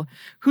Israel,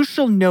 who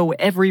shall know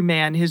every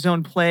man his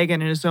own plague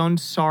and his own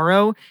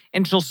sorrow,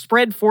 and shall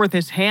spread forth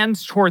his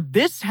hands toward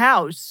this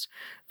house,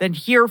 then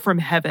hear from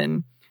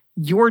heaven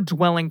your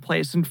dwelling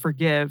place and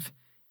forgive,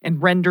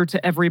 and render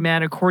to every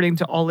man according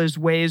to all his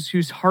ways,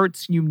 whose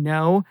hearts you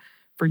know.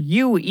 For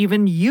you,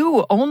 even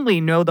you, only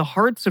know the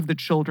hearts of the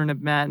children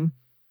of men.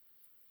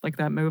 Like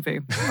that movie.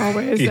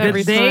 Always,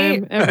 every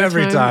time.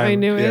 I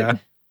knew it.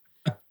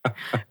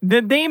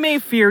 That they may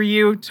fear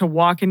you to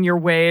walk in your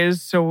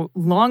ways, so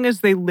long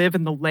as they live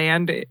in the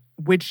land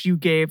which you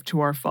gave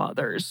to our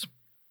fathers.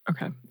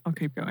 Okay, I'll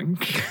keep going.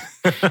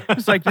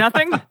 It's like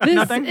nothing.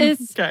 Nothing.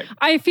 Okay.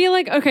 I feel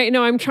like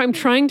I'm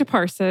trying to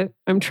parse it.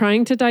 I'm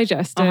trying to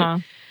digest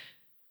it.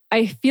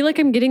 I feel like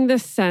I'm getting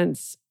this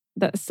sense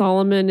that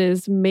Solomon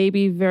is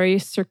maybe very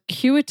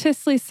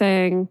circuitously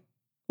saying,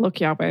 "Look,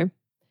 Yahweh,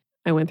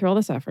 I went through all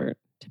this effort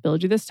to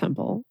build you this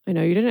temple. I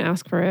know you didn't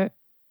ask for it,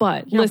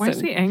 but listen. Why is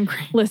he angry?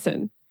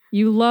 Listen,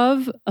 you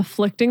love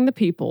afflicting the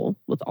people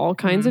with all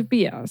kinds of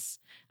BS,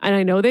 and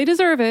I know they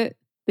deserve it.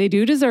 They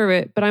do deserve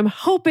it, but I'm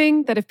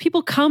hoping that if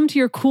people come to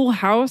your cool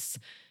house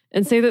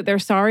and say that they're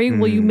sorry,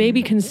 will you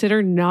maybe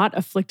consider not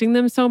afflicting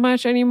them so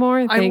much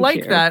anymore?" I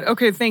like that.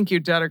 Okay, thank you,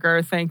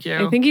 Dedeker. Thank you.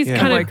 I think he's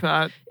kind of like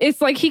that.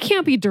 It's like he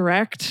can't be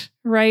direct,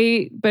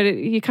 right? But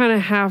you kind of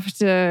have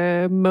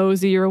to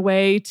mosey your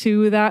way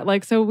to that.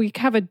 Like, so we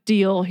have a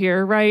deal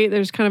here, right?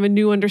 There's kind of a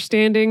new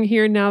understanding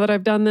here now that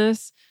I've done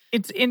this.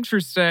 It's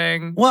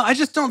interesting. Well, I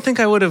just don't think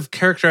I would have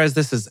characterized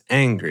this as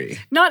angry.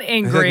 Not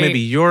angry. I think maybe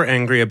you're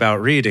angry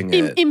about reading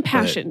it.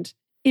 Impassioned.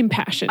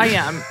 I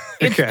am.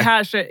 It's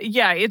passionate.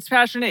 Yeah, it's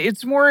passionate.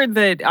 It's more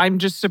that I'm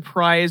just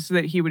surprised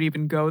that he would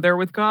even go there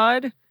with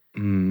God.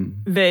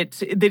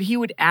 That he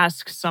would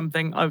ask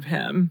something of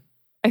him.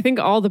 I think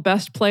all the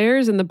best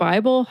players in the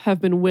Bible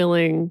have been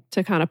willing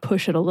to kind of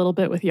push it a little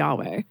bit with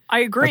Yahweh. I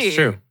agree. That's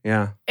true.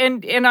 Yeah.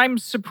 And I'm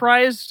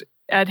surprised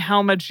at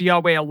how much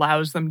Yahweh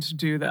allows them to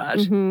do that.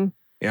 Mm-hmm.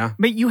 Yeah.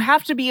 But you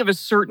have to be of a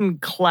certain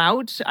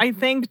clout, I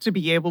think, to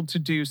be able to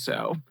do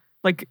so.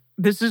 Like,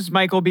 this is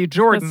Michael B.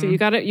 Jordan. Let's see,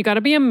 you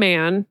gotta be a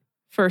man,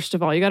 first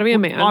of all. You gotta be a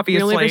man.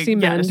 Obviously, we only ever see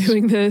men yes.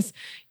 doing this.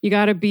 You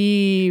gotta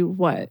be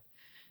what?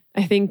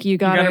 I think you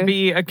gotta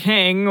be a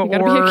king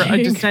or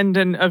a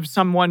descendant of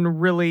someone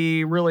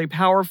really, really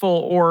powerful,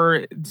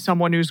 or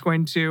someone who's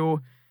going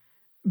to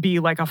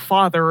be like a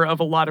father of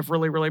a lot of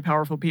really, really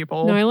powerful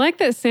people. No, I like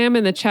that Sam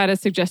in the chat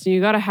is suggesting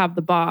you got to have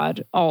the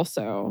bod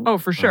also. Oh,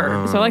 for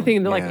sure. So I like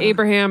thinking that like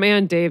Abraham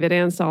and David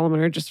and Solomon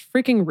are just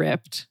freaking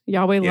ripped.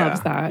 Yahweh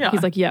loves that. Yeah.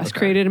 He's like, yes,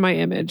 created in my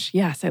image.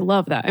 Yes, I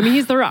love that. I mean,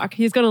 he's the rock.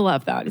 He's going to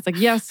love that. It's like,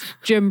 yes,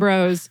 Jim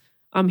Bros,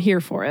 I'm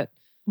here for it.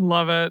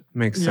 Love it.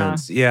 Makes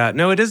sense. Yeah.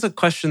 No, it is a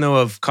question, though,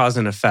 of cause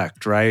and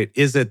effect, right?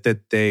 Is it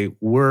that they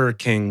were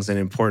kings and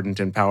important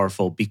and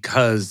powerful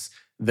because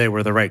they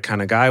were the right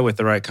kind of guy with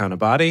the right kind of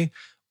body?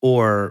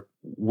 Or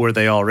were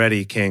they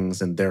already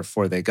kings and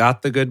therefore they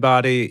got the good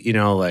body? You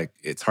know, like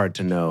it's hard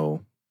to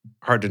know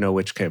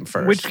which came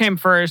first. Which came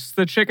first,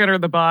 the chicken or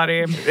the body?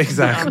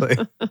 Exactly.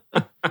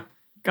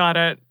 Got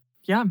it.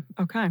 Yeah.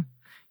 Okay.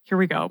 Here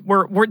we go.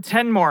 We're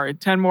 10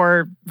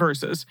 more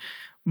verses.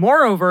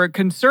 Moreover,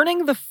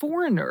 concerning the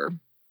foreigner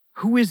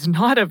who is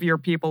not of your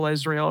people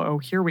Israel. Oh,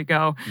 here we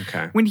go.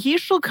 Okay. When he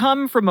shall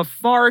come from a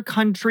far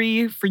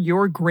country for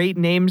your great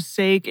name's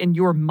sake and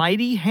your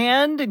mighty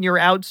hand and your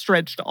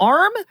outstretched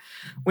arm,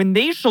 when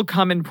they shall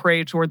come and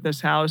pray toward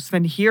this house,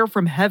 then hear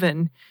from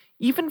heaven,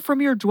 even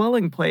from your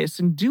dwelling place,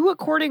 and do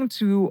according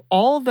to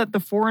all that the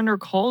foreigner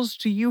calls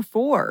to you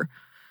for.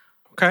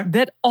 Okay.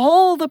 That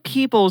all the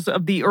peoples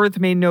of the earth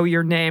may know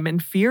your name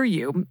and fear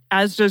you,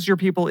 as does your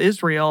people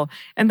Israel,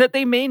 and that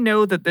they may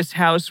know that this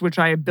house which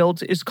I have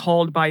built is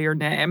called by your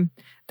name.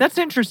 That's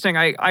interesting.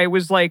 I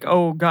was like,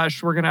 oh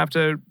gosh, we're going to have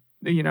to,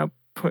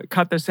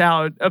 cut this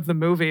out of the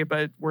movie,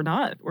 but we're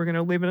not. We're going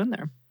to leave it in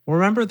there.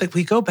 Remember that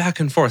we go back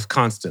and forth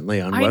constantly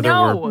on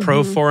whether we're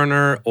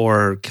pro-foreigner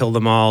or kill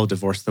them all,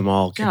 divorce them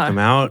all, kick them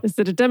out. Is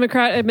it a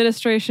Democrat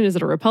administration? Is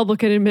it a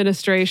Republican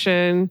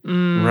administration?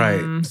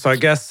 Right. So I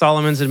guess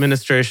Solomon's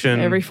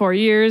administration... Every 4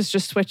 years,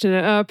 just switching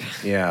it up.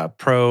 Yeah,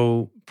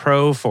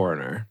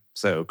 pro-foreigner.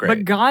 So great.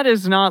 But God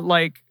is not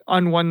like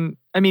on one...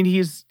 I mean,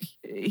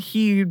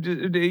 he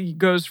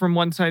goes from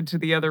one side to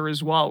the other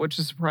as well, which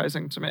is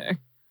surprising to me.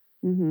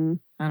 Mm-hmm.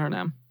 I don't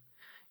know.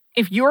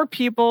 If your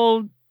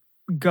people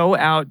go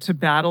out to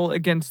battle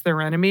against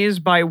their enemies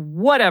by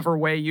whatever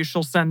way you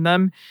shall send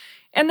them,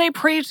 and they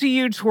pray to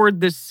you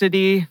toward this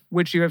city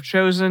which you have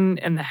chosen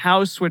and the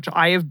house which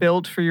I have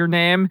built for your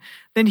name,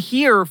 then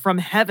hear from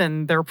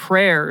heaven their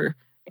prayer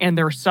and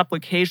their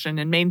supplication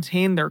and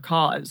maintain their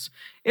cause.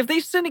 If they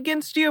sin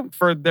against you,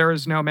 for there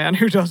is no man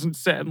who doesn't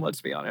sin,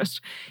 let's be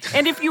honest.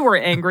 And if you are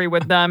angry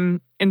with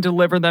them and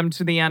deliver them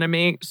to the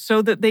enemy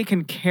so that they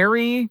can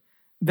carry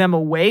them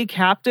away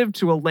captive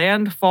to a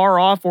land far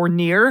off or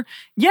near,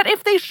 yet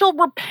if they shall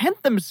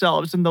repent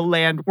themselves in the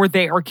land where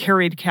they are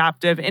carried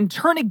captive and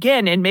turn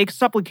again and make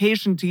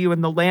supplication to you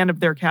in the land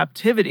of their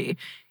captivity.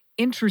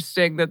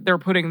 Interesting that they're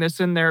putting this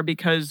in there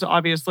because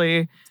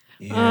obviously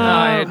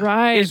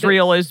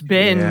Israel has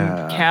been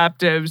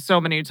captive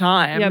so many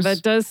times. Yeah,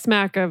 that does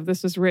smack of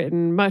this was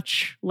written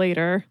much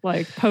later,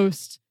 like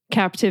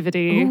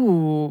post-captivity.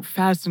 Ooh,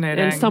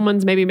 fascinating. And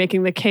someone's maybe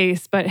making the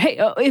case, but hey,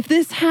 if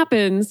this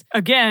happens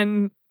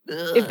again,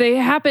 if they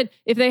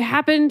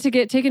happen to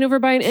get taken over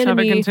by an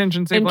enemy and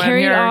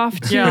carried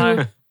off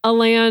to a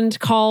land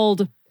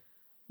called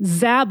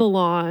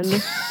Zabulon,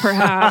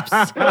 perhaps,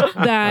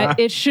 that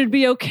it should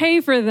be okay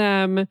for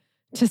them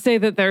to say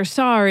that they're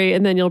sorry,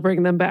 and then you'll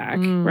bring them back,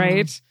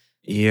 right?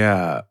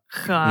 Yeah.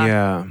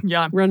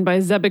 Yeah. Run by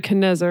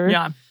Nebuchadnezzar.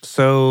 Yeah.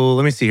 So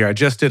let me see here. I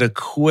just did a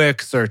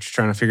quick search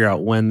trying to figure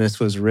out when this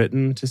was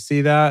written to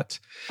see that.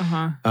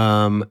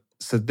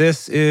 So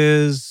this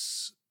is...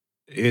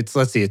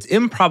 It's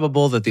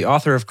improbable that the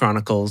author of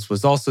Chronicles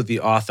was also the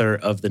author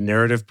of the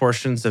narrative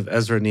portions of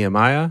Ezra and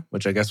Nehemiah,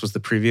 which I guess was the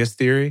previous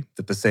theory,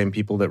 that the same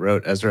people that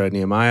wrote Ezra and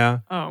Nehemiah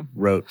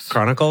wrote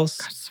Chronicles.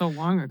 God, so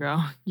long ago.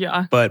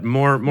 Yeah. But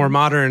more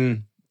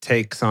modern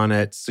takes on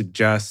it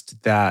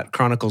suggest that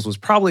Chronicles was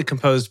probably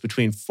composed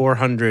between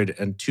 400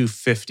 and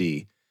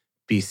 250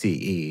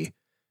 BCE,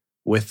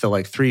 with the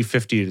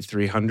 350 to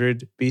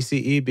 300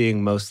 BCE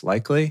being most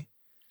likely.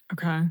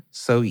 Okay.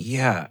 So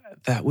yeah,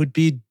 that would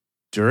be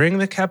during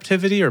the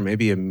captivity or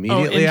maybe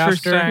immediately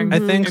after, I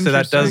think. So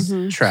that does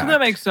track. So that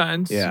makes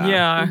sense.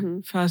 Yeah.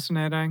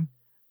 Fascinating.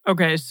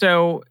 Okay,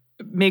 so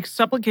make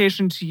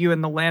supplication to you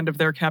in the land of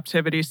their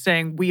captivity,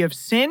 saying, we have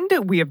sinned,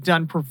 we have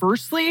done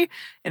perversely,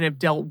 and have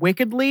dealt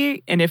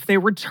wickedly. And if they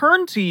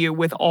return to you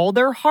with all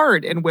their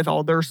heart and with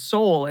all their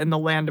soul in the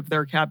land of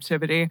their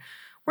captivity,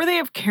 where they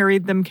have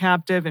carried them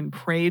captive and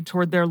prayed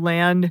toward their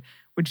land,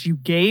 which you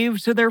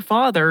gave to their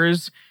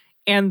fathers,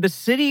 and the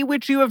city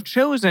which you have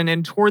chosen,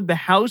 and toward the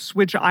house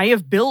which I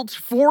have built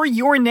for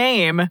your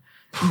name,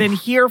 then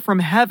hear from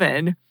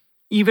heaven,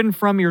 even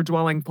from your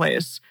dwelling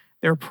place,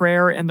 their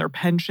prayer and their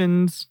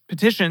petitions,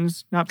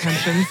 not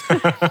pensions,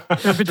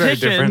 their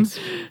petitions.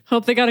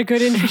 Hope they got a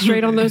good interest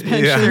rate on those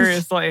pensions.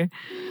 Seriously.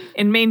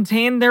 And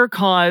maintain their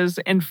cause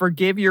and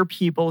forgive your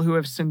people who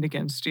have sinned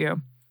against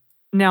you.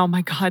 Now,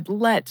 my God,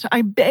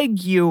 I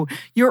beg you,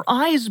 your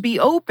eyes be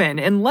open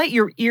and let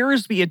your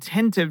ears be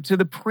attentive to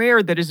the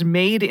prayer that is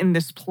made in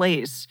this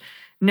place.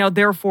 Now,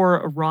 therefore,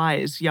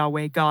 arise,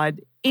 Yahweh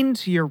God,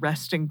 into your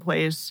resting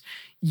place,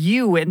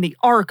 you and the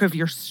ark of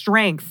your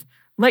strength.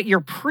 Let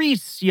your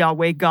priests,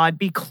 Yahweh God,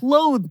 be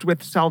clothed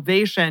with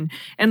salvation,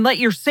 and let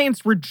your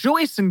saints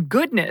rejoice in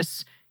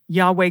goodness.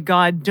 Yahweh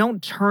God,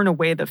 don't turn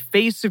away the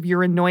face of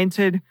your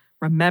anointed.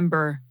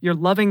 Remember your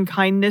loving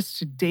kindness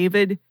to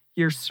David,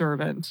 your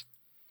servant.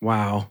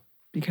 Wow.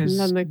 Because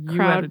you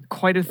had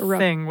quite a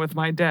thing with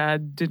my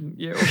dad, didn't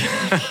you?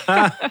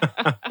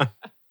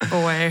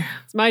 Boy.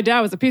 My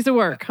dad was a piece of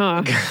work,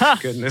 huh?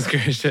 Goodness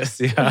gracious,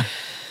 yeah.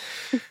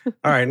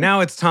 All right, now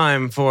it's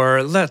time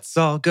for Let's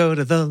All Go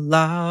to the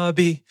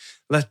Lobby.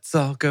 Let's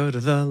all go to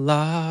the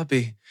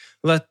lobby.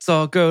 Let's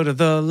all go to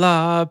the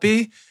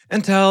lobby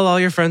and tell all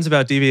your friends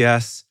about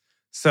DBS.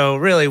 So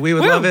really, we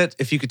would love it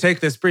if you could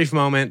take this brief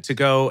moment to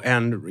go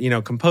and,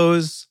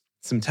 compose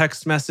some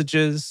text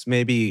messages,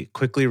 maybe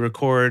quickly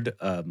record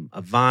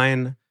a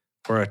Vine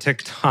or a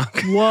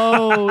TikTok.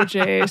 Whoa,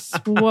 Jace.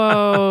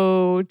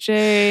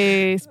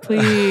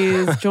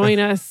 Please join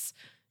us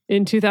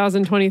in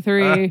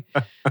 2023.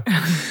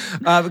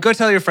 Go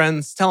tell your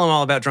friends, tell them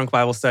all about Drunk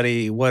Bible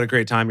Study, what a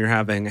great time you're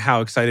having,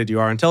 how excited you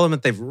are, and tell them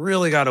that they've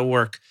really got to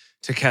work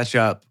to catch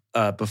up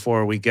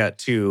before we get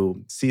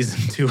to season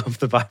 2 of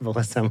the Bible,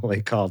 as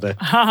Emily called it.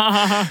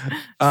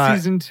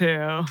 Season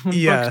 2.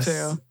 Yes,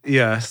 Book 2.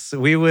 Yes.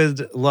 We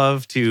would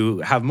love to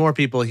have more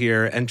people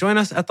here and join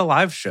us at the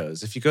live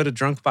shows. If you go to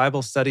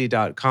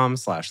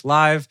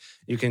drunkbiblestudy.com/live,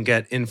 you can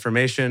get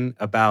information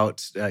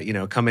about,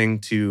 coming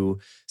to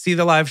see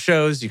the live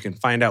shows. You can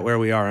find out where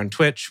we are on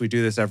Twitch. We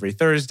do this every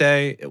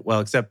Thursday,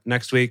 well, except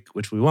next week,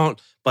 which we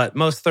won't, but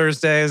most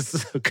Thursdays.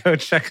 So go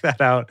check that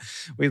out.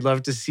 We'd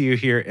love to see you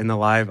here in the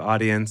live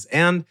audience.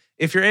 And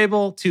if you're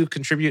able to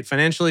contribute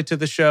financially to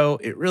the show,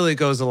 it really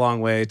goes a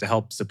long way to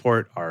help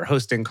support our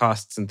hosting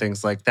costs and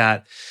things like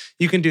that.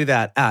 You can do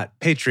that at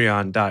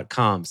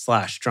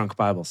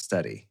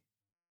patreon.com/drunkbiblestudy.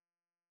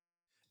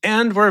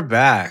 And we're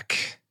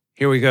back.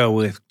 Here we go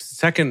with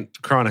 2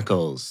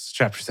 Chronicles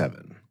chapter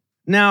 7.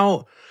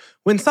 Now,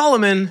 when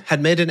Solomon had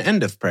made an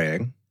end of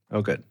praying,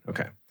 oh, good,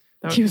 okay.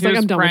 He was like,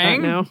 I'm done with that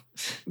now.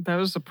 That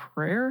was a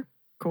prayer?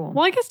 Cool.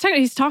 Well, I guess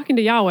technically he's talking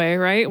to Yahweh,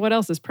 right? What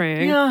else is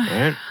praying?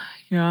 Yeah. Right.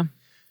 Yeah.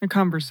 A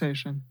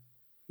conversation.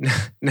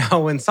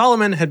 Now, when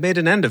Solomon had made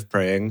an end of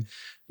praying,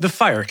 the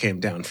fire came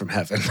down from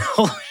heaven.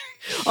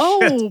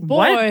 Oh, boy.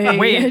 What?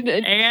 Wait,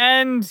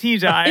 and he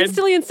died.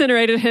 Instantly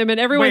incinerated him and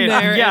everyone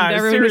there. Yeah, and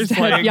everyone was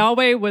seriously. dead.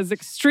 Yahweh was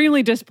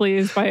extremely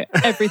displeased by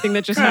everything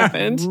that just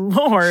happened.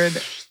 Lord.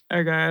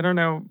 Okay, I don't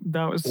know.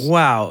 That was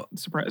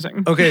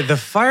surprising. Okay, the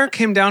fire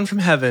came down from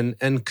heaven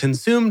and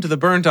consumed the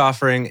burnt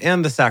offering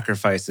and the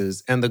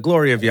sacrifices, and the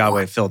glory of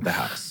Yahweh filled the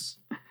house.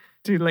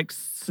 Do you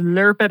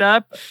slurp it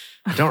up?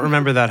 I don't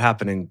remember that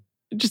happening.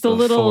 Just a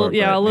little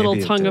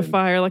tongue of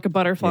fire like a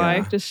butterfly.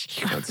 Yeah,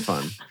 just that's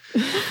fun.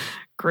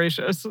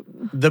 Gracious.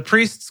 The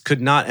priests could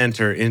not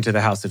enter into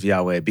the house of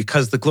Yahweh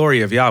because the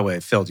glory of Yahweh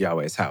filled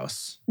Yahweh's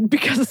house.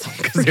 Because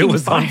it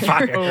was on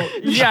fire. Oh,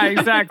 yeah,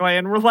 exactly.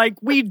 And we're like,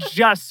 we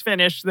just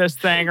finished this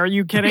thing. Are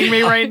you kidding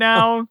me right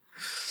now?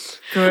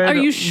 Good Are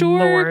you sure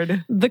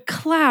Lord. The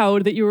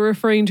cloud that you were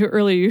referring to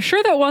earlier, you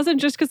sure that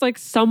wasn't just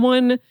because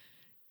someone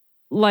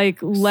left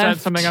set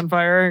something on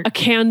fire?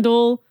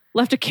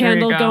 Left a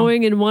candle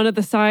going in one of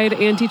the side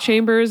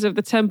antechambers of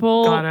the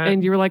temple. Got it.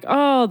 And you were like,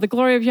 oh, the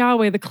glory of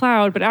Yahweh, the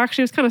cloud. But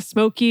actually it was kind of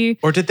smoky.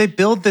 Or did they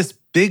build this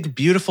big,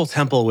 beautiful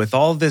temple with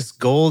all this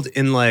gold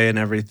inlay and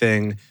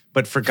everything,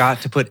 but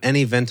forgot to put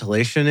any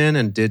ventilation in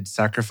and did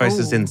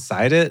sacrifices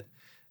inside it?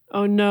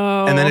 Oh,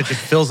 no. And then it just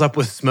fills up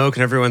with smoke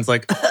and everyone's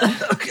like,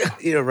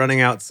 running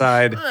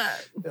outside.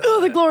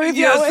 Oh, the glory of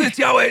Yahweh. Yes, it's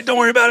Yahweh. Don't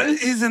worry about it.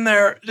 He's in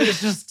there.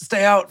 Just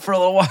stay out for a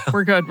little while.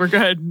 We're good.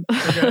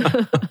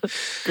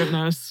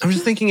 Goodness. I'm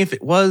just thinking if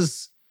it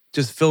was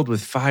just filled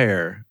with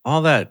fire,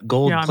 all that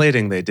gold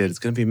plating they did is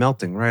going to be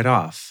melting right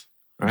off.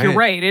 Right? You're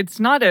right. It's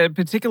not a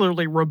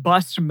particularly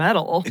robust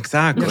metal.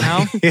 Exactly.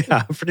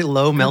 Yeah, pretty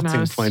low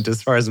melting point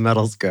as far as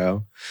metals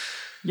go.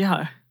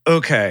 Yeah.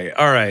 Okay.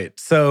 All right.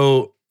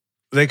 So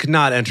they could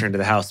not enter into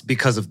the house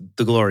because of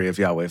the glory of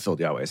Yahweh filled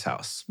Yahweh's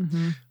house.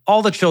 Mm-hmm.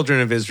 All the children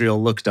of Israel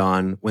looked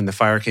on when the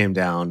fire came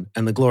down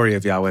and the glory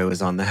of Yahweh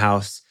was on the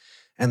house.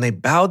 And they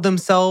bowed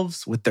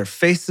themselves with their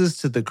faces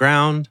to the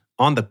ground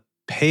on the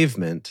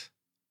pavement.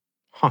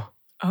 Huh.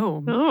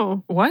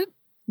 Oh. What?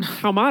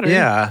 How modern.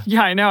 Yeah.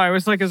 Yeah, I know. I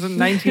was like, is it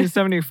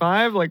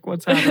 1975?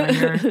 What's happening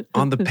here?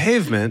 On the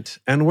pavement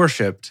and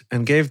worshipped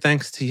and gave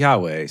thanks to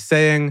Yahweh,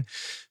 saying,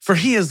 "For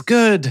he is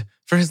good,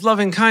 for his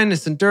loving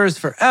kindness endures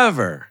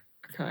forever."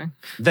 Okay.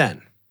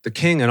 Then the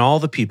king and all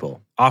the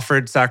people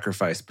offered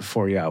sacrifice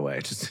before Yahweh.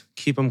 Just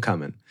keep them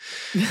coming.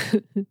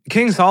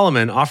 King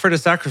Solomon offered a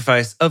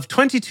sacrifice of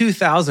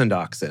 22,000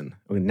 oxen.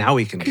 I mean, now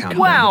we can count.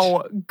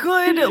 Wow.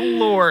 Good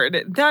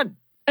Lord. That,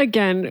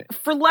 again,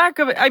 for lack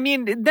of, I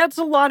mean, that's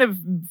a lot of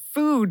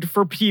food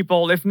for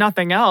people, if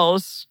nothing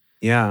else.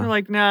 Yeah. They're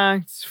like, nah,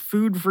 it's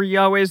food for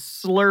Yahweh's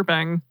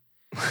slurping.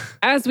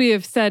 As we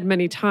have said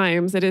many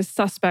times, it is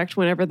suspect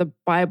whenever the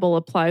Bible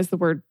applies the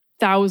word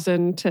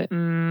 1,000 to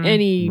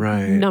any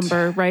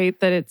number, right?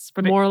 That it's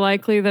more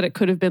likely that it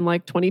could have been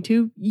like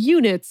 22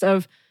 units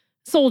of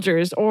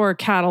soldiers or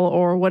cattle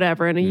or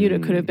whatever. And a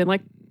unit could have been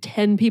like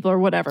 10 people or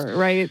whatever,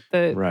 right?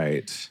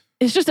 Right.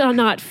 It's just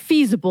not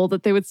feasible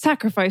that they would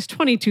sacrifice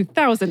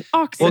 22,000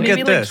 oxen. Well, maybe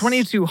get like this.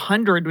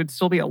 2,200 would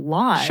still be a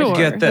lot. Sure,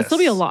 Get this. that'd still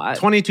be a lot.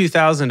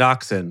 22,000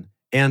 oxen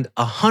and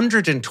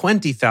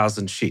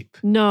 120,000 sheep.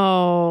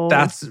 No.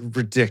 That's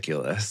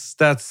ridiculous.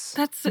 That's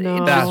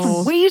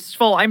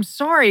wasteful. I'm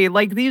sorry.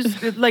 Like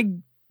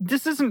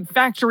this isn't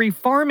factory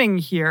farming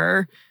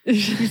here.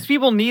 These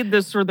people need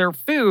this for their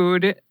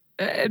food.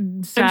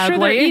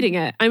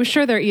 Sadly. I'm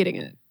sure they're eating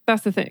it.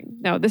 That's the thing.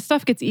 No, this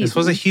stuff gets eaten. This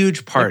was a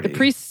huge party. Like the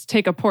priests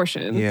take a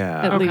portion.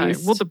 Yeah. At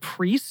least. Well, the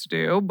priests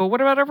do, but what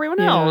about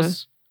everyone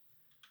else?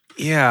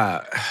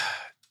 Yeah.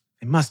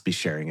 They must be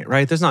sharing it,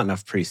 right? There's not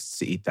enough priests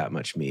to eat that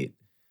much meat.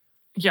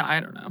 Yeah, I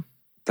don't know.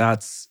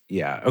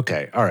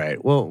 Okay. All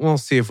right. Well, we'll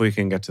see if we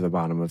can get to the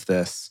bottom of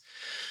this.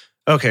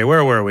 Okay,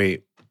 where were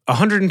we?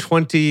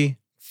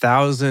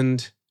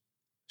 120,000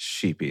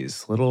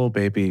 sheepies, little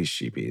baby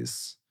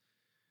sheepies.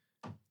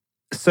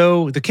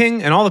 So the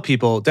king and all the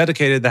people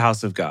dedicated the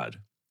house of God.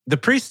 The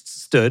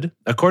priests stood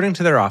according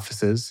to their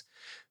offices,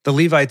 the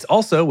Levites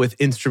also with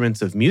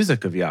instruments of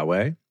music of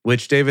Yahweh,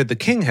 which David the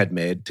king had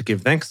made to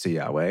give thanks to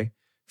Yahweh,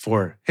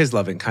 for his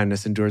loving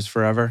kindness endures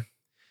forever.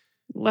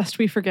 Lest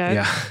we forget.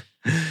 Yeah.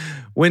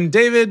 When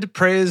David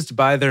praised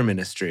by their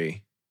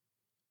ministry.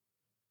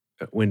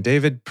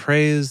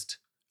 Praised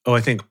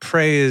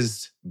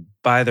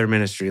by their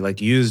ministry,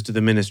 like used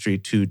the ministry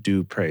to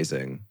do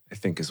praising, I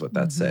think is what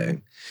that's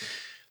saying.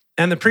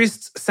 And the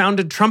priests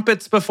sounded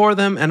trumpets before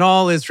them, and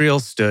all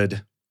Israel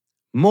stood.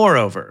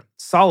 Moreover,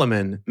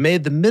 Solomon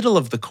made the middle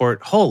of the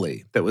court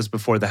holy that was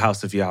before the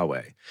house of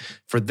Yahweh.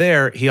 For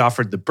there he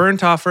offered the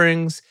burnt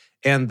offerings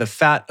and the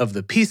fat of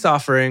the peace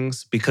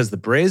offerings, because the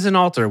brazen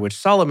altar which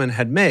Solomon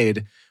had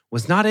made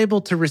was not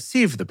able to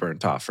receive the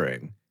burnt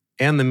offering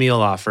and the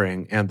meal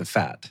offering and the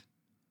fat.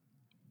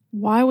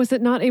 Why was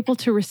it not able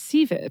to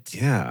receive it?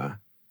 Yeah.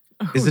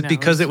 Is it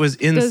because it was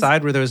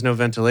inside where there was no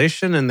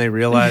ventilation and they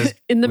realized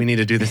we need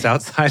to do this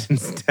outside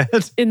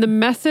instead? In the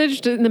message,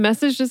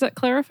 does that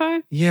clarify?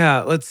 Yeah,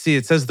 let's see.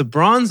 It says the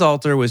bronze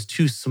altar was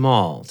too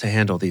small to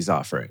handle these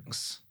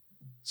offerings.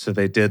 So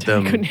they did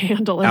them couldn't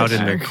handle it. Out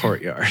in the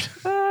courtyard.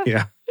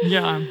 Yeah.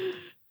 Yeah.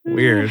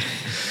 Weird.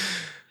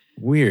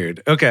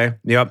 Okay.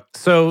 Yep.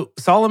 So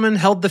Solomon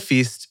held the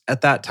feast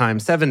at that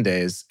time 7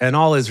 days, and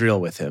all Israel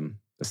with him.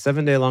 A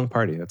 7-day-long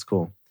party. That's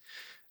cool.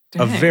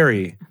 Dang. A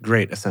very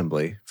great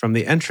assembly, from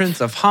the entrance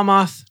of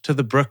Hamath to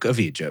the brook of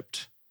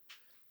Egypt.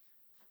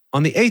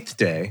 On the 8th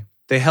day,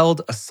 they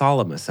held a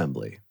solemn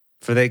assembly,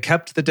 for they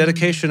kept the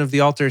dedication of the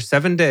altar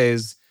 7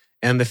 days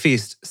and the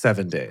feast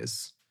 7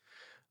 days.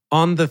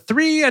 On the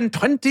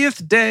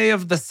 23rd day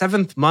of the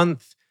 7th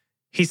month,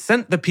 he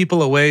sent the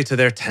people away to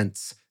their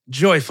tents,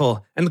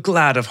 joyful and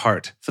glad of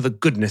heart for the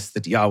goodness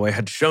that Yahweh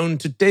had shown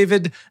to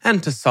David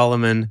and to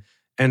Solomon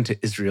and to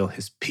Israel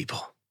his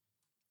people.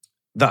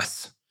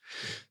 Thus,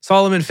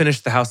 Solomon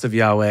finished the house of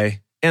Yahweh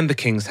and the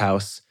king's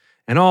house,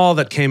 and all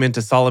that came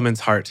into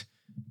Solomon's heart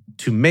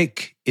to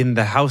make in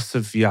the house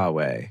of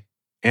Yahweh,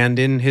 and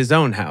in his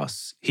own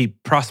house he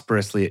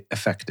prosperously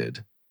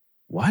effected.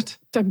 What?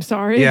 I'm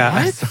sorry.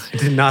 Yeah, what? I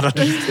did not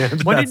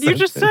understand. What did you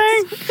just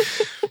say?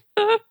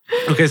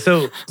 Okay,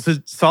 so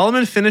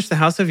Solomon finished the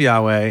house of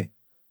Yahweh,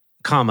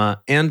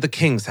 comma, and the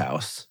king's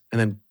house,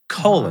 and then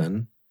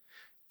colon,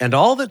 and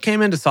all that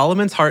came into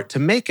Solomon's heart to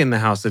make in the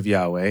house of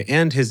Yahweh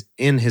and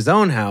in his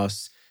own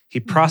house, he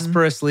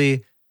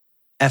prosperously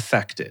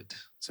effected.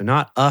 So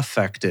not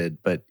affected,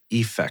 but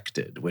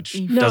effected, which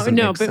doesn't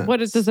make sense. But what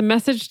does the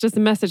message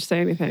say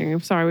anything?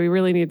 I'm sorry, we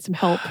really need some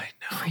help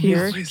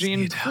here.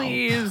 Eugene,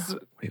 please.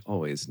 We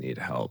always need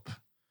help.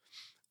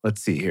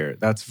 Let's see here.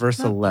 That's verse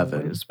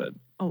 11. Always, but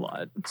a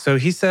lot. So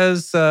he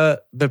says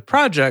the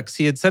projects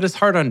he had set his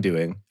heart on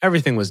doing,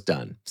 everything was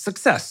done.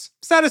 Success,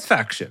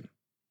 satisfaction.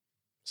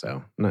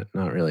 So not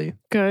really.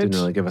 Good. Didn't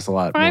really give us a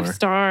lot 5 more. 5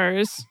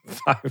 stars.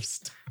 5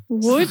 stars.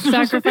 Would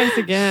sacrifice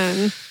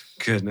again.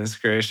 Goodness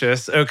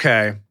gracious.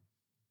 Okay.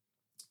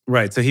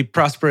 Right. So he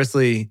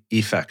prosperously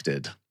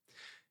effected.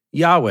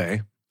 Yahweh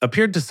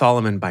appeared to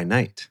Solomon by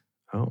night.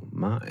 Oh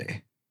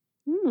my.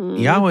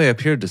 Yahweh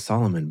appeared to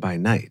Solomon by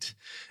night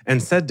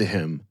and said to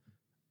him,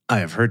 I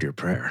have heard your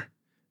prayer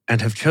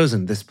and have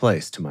chosen this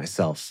place to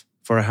myself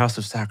for a house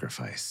of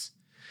sacrifice.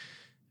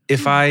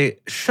 If I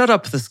shut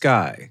up the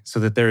sky so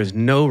that there is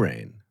no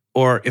rain,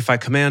 or if I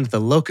command the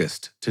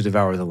locust to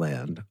devour the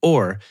land,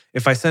 or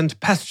if I send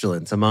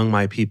pestilence among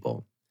my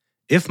people,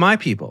 If my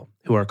people,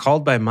 who are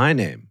called by my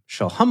name,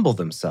 shall humble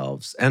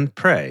themselves and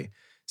pray,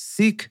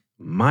 seek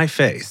my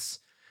face,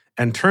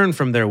 and turn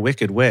from their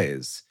wicked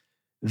ways,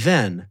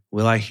 then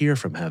will I hear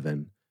from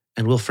heaven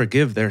and will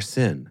forgive their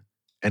sin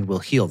and will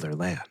heal their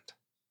land.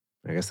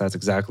 I guess that's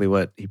exactly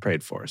what he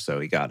prayed for, so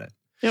he got it.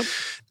 Yep.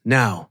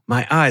 Now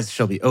my eyes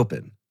shall be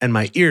open and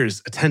my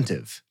ears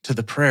attentive to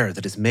the prayer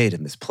that is made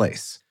in this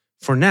place.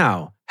 For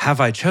now have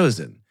I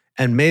chosen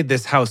and made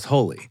this house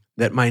holy,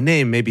 that my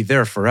name may be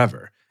there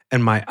forever,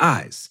 and my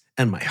eyes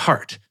and my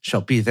heart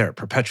shall be there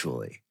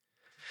perpetually.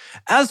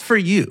 As for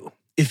you,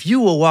 if you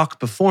will walk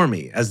before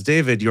me as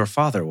David your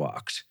father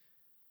walked,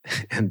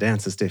 and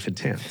dance as David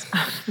danced,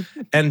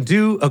 and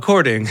do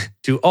according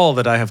to all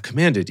that I have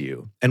commanded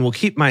you, and will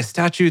keep my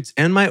statutes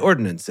and my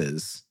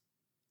ordinances,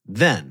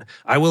 then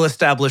I will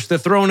establish the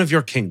throne of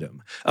your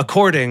kingdom,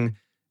 according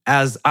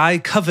as I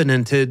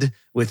covenanted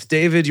with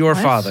David your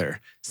father,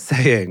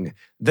 saying,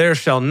 there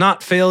shall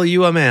not fail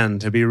you a man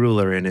to be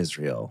ruler in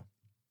Israel.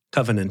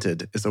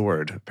 Covenanted is a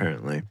word,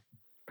 apparently.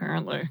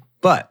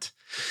 But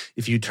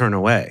if you turn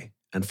away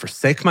and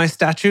forsake my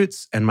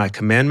statutes and my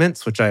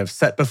commandments, which I have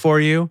set before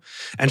you,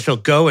 and shall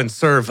go and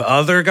serve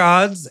other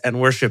gods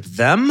and worship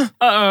them,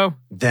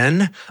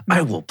 then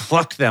I will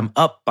pluck them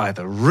up by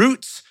the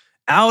roots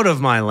out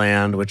of my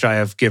land, which I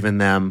have given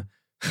them.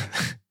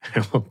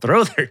 I will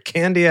throw their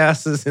candy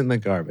asses in the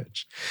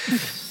garbage.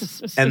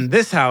 And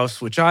this house,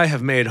 which I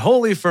have made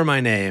holy for my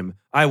name,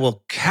 I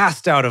will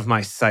cast out of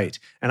my sight,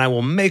 and I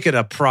will make it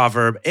a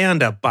proverb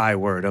and a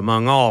byword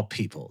among all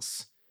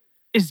peoples.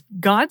 Is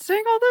God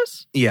saying all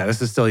this? Yeah,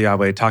 this is still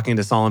Yahweh talking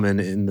to Solomon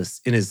in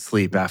his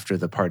sleep after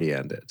the party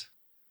ended.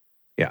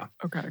 Yeah.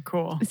 Okay,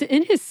 cool. Is it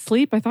in his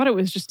sleep? I thought it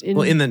was just in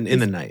the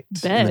night.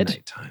 Bed. In the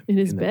nighttime. In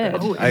his bed.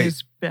 Oh, in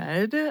his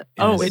bed?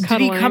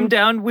 Did he come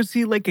down? Was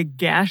he like a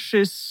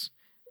gaseous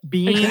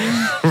being?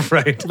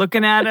 Right.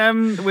 Looking at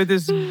him with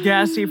his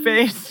gassy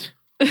face?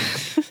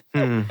 It's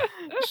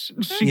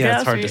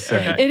hard to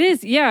say. Okay. It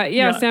is,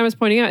 yeah. Sam was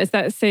pointing out, it's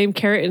that same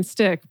carrot and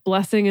stick,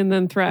 blessing and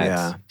then threat.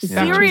 Yeah.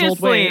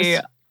 Seriously.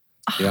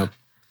 Yep.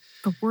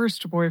 The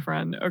worst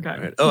boyfriend. Okay.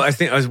 Right. Oh, I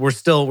think we're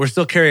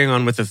still carrying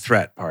on with the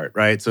threat part,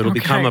 right? So it'll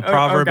become a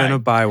proverb and a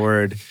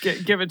byword.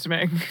 Give it to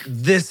me.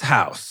 This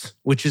house,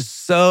 which is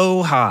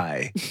so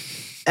high,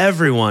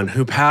 everyone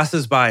who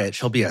passes by it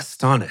shall be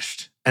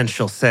astonished and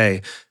shall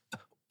say,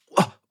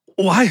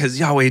 why has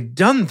Yahweh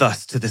done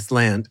thus to this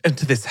land and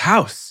to this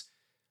house?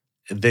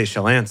 They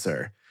shall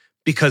answer,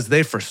 because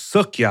they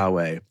forsook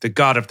Yahweh, the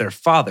God of their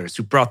fathers,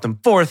 who brought them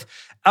forth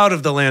out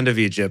of the land of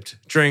Egypt,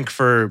 drink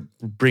for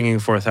bringing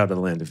forth out of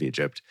the land of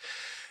Egypt,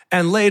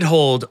 and laid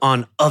hold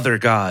on other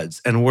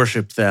gods and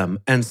worshipped them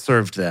and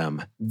served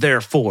them.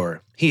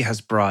 Therefore, he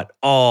has brought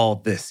all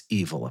this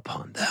evil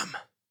upon them.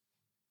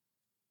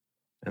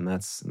 And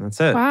that's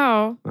it.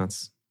 Wow.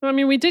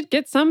 We did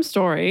get some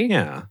story.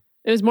 Yeah.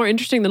 It was more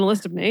interesting than a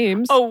list of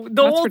names. Oh,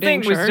 the whole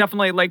thing was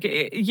definitely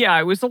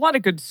it was a lot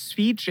of good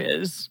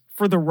speeches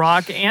for The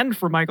Rock and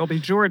for Michael B.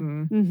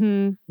 Jordan.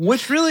 Mm-hmm.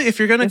 Which really, if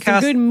you're going to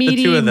cast good meaty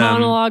the two of them,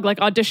 monologue, like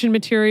audition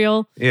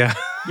material. Yeah.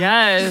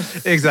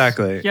 Yes.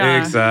 Exactly.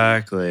 Yeah.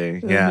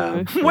 Exactly.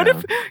 Yeah. What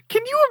if,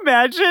 can you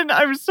imagine,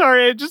 I'm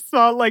sorry, I just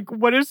thought,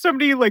 what if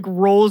somebody,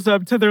 rolls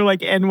up to their,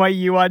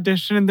 NYU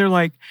audition and they're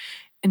like,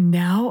 and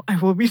now I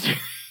will be doing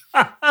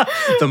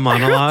the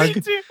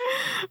monologue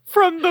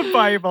from the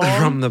Bible.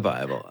 From the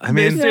Bible. I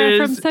mean,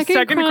 this is from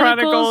Second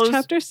Chronicles,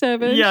 chapter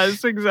 7.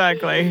 Yes,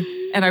 exactly.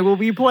 And I will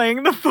be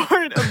playing the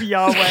part of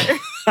Yahweh.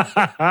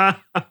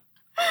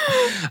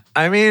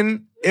 I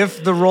mean,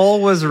 if the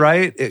role was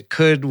right, it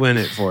could win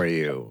it for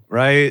you,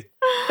 right?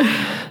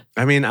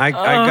 I mean, I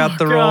got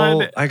the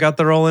role. I got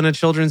the role in a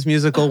children's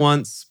musical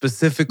once,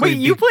 specifically. Wait,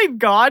 you played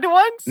God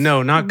once?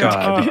 No, not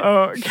God.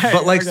 Okay.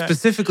 But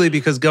specifically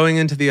because going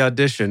into the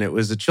audition, it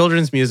was a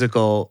children's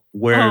musical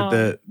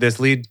where this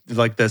lead,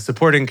 the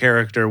supporting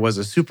character, was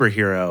a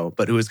superhero,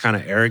 but who was kind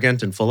of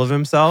arrogant and full of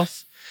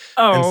himself.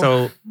 Oh. And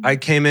so I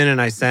came in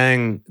and I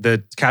sang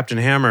the Captain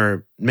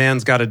Hammer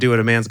 "Man's Gotta Do What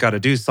a Man's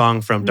Gotta Do"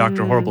 song from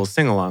Dr. Horrible's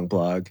sing-along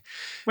blog.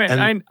 Wait,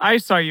 and I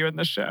saw you in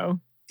the show.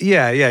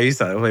 Yeah, you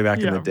saw it way back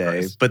in the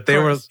day. But they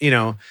were,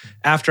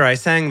 after I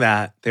sang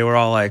that, they were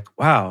all like,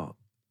 wow,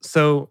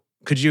 so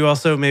could you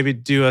also maybe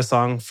do a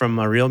song from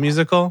a real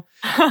musical?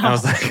 And I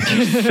was like,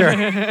 sure.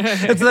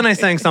 And so then I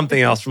sang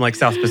something else from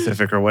South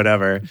Pacific or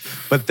whatever.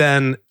 But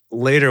then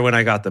later when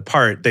I got the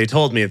part, they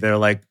told me, they're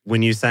like,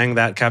 when you sang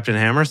that Captain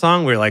Hammer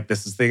song, we were like,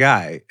 this is the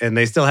guy. And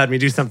they still had me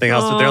do something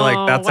else, but they're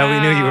like, that's how we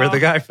knew you were the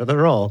guy for the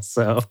role.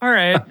 So, all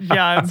right,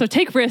 yeah. So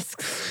take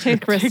risks.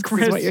 Take risks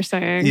is what you're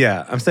saying.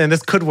 Yeah, I'm saying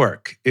this could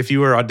work. If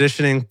you were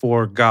auditioning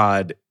for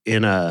God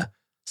in a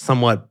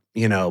somewhat,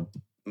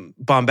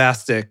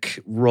 bombastic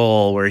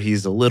role where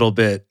he's a little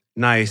bit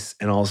nice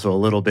and also a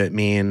little bit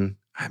mean,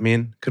 I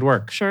mean, could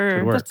work. Sure.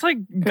 Could work. That's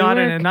God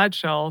in a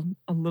nutshell.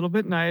 A little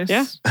bit nice.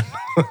 Yeah.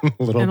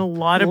 And a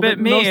lot of bit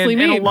mean. Mostly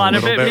mean. And a lot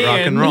of bit mean. rock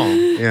and roll.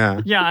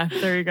 Yeah. Yeah,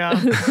 there you go.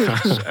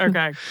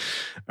 Okay.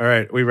 All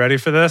right, we ready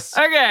for this?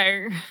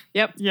 Okay.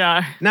 Yep.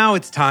 Yeah. Now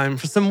it's time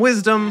for some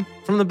wisdom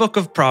from the book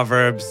of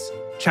Proverbs,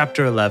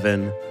 chapter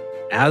 11,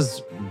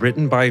 as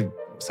written by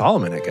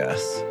Solomon, I guess.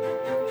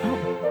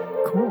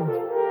 Oh, cool.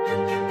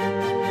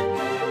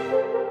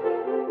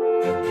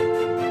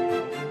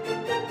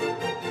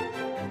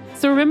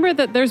 So remember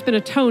that there's been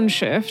a tone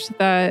shift,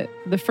 that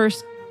the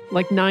first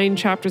 9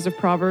 chapters of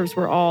Proverbs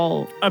were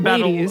all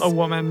about ladies. A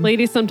woman.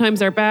 Ladies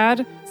sometimes are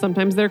bad,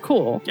 sometimes they're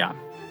cool. Yeah.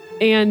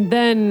 And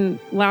then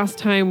last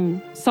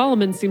time,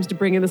 Solomon seems to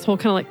bring in this whole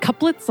kind of like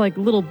couplets, like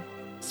little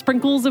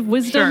sprinkles of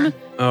wisdom. Sure.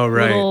 Oh,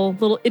 right.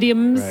 Little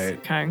idioms. Right.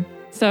 Okay.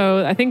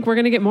 So I think we're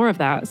going to get more of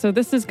that. So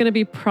this is going to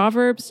be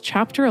Proverbs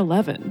chapter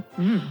 11.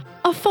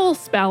 A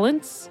false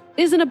balance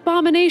is an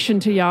abomination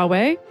to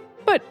Yahweh,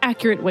 but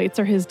accurate weights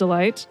are his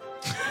delight.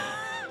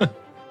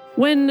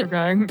 When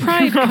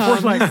pride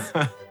comes... We're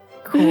like,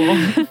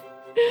 cool.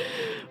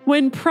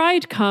 When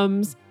pride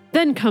comes,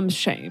 then comes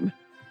shame.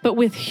 But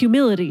with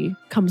humility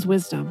comes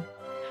wisdom.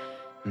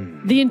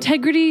 The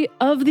integrity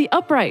of the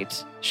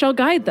upright shall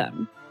guide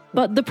them,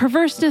 but the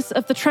perverseness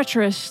of the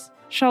treacherous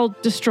shall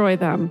destroy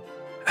them.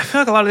 I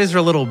feel like a lot of these are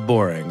a little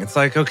boring. It's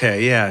like,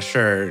 okay, yeah,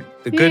 sure.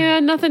 The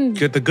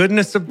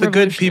goodness of the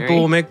good people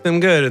will make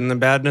them good, and the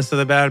badness of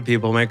the bad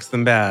people makes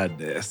them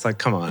bad. It's like,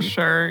 come on.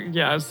 Sure.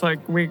 Yeah, it's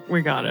like, we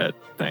got it.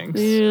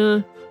 Thanks.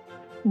 Yeah.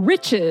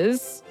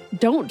 Riches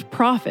don't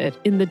profit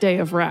in the day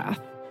of wrath,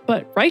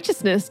 but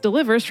righteousness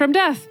delivers from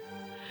death.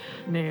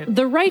 Neat.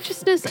 The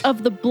righteousness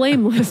of the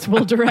blameless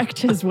will direct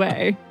his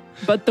way,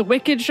 but the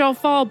wicked shall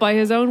fall by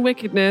his own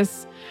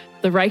wickedness.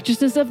 The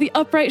righteousness of the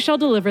upright shall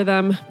deliver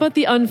them, but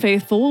the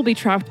unfaithful will be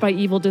trapped by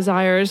evil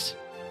desires.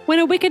 When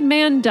a wicked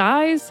man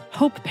dies,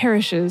 hope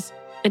perishes,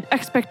 and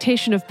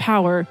expectation of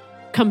power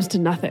comes to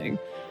nothing.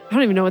 I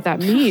don't even know what that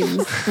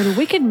means. When a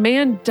wicked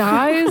man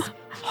dies,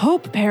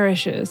 hope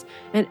perishes,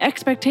 and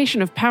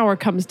expectation of power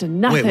comes to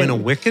nothing. Wait, when a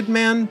wicked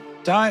man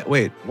dies?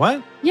 Wait,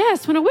 what?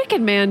 Yes, when a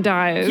wicked man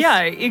dies.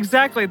 Yeah,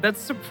 exactly.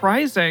 That's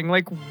surprising.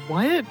 Like,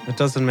 what? It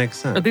doesn't make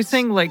sense. Are they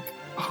saying, like,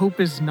 hope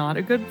is not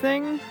a good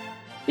thing?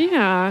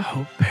 Yeah.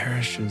 Hope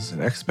perishes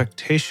and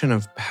expectation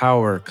of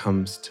power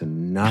comes to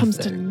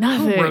nothing.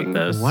 Who wrote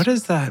this? What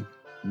does that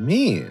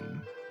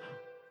mean?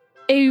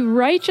 A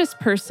righteous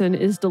person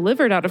is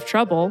delivered out of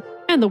trouble,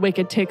 and the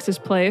wicked takes his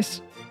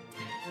place.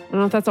 I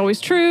don't know if that's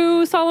always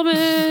true,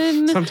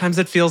 Solomon. Sometimes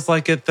it feels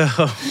like it,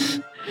 though.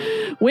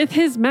 With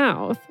his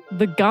mouth,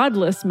 the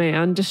godless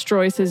man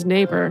destroys his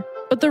neighbor,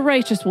 but the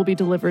righteous will be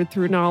delivered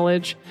through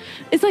knowledge.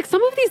 It's like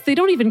some of these, they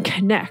don't even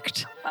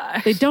connect.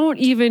 They don't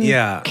even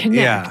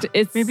connect.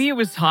 Yeah. Maybe it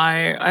was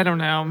high. I don't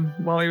know.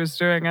 While he was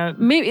doing it,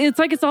 Maybe it's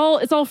like it's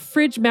all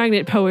fridge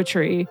magnet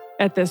poetry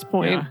at this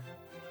point. Yeah.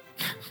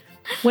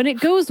 When it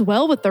goes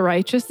well with the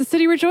righteous, the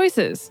city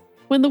rejoices.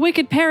 When the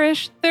wicked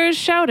perish, there is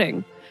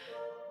shouting.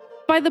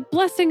 By the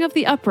blessing of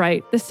the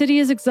upright, the city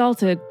is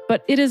exalted,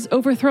 but it is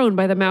overthrown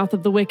by the mouth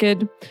of the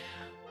wicked.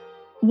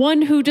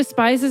 One who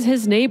despises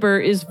his neighbor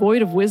is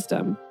void of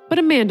wisdom, but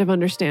a man of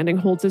understanding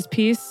holds his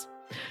peace.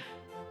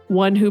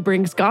 One who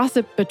brings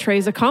gossip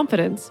betrays a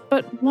confidence,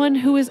 but one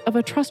who is of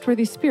a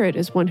trustworthy spirit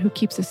is one who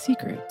keeps a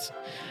secret.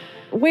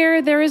 Where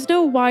there is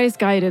no wise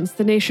guidance,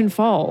 the nation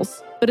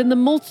falls, but in the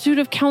multitude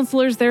of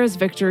counselors there is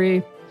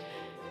victory.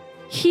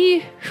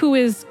 He who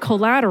is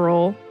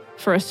collateral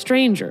for a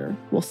stranger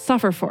will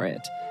suffer for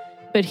it,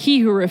 but he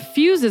who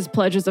refuses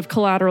pledges of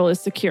collateral is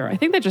secure. I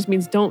think that just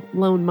means don't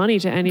loan money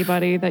to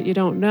anybody that you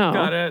don't know.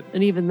 Got it.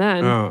 And even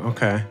then. Oh,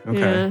 okay.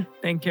 Yeah.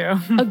 Thank you.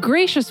 A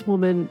gracious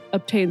woman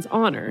obtains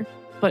honor,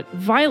 but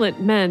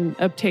violent men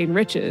obtain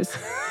riches.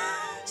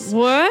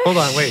 What? Hold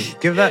on, wait.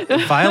 Give that.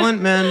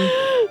 Violent men.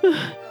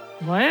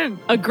 What?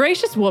 A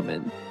gracious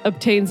woman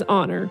obtains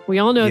honor. We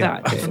all know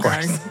that. Of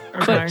course.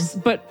 Okay.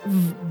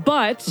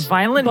 But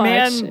Violent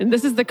man. and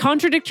this is the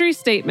contradictory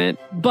statement,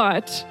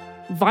 but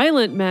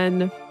violent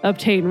men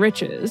obtain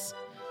riches.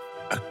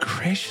 A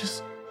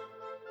gracious.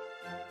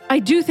 I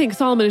do think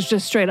Solomon is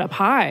just straight up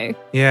high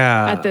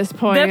at this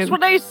point. That's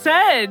what I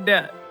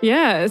said.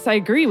 Yes, I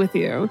agree with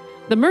you.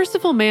 The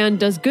merciful man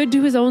does good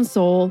to his own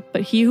soul,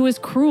 but he who is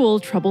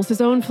cruel troubles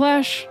his own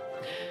flesh.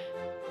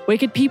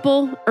 Wicked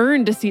people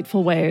earn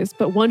deceitful ways,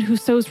 but one who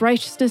sows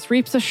righteousness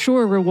reaps a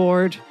sure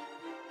reward.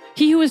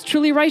 He who is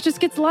truly righteous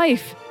gets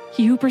life.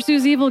 He who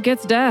pursues evil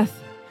gets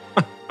death.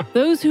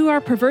 Those who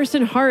are perverse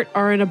in heart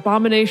are an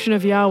abomination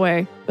of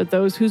Yahweh, but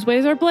those whose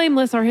ways are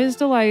blameless are his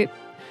delight.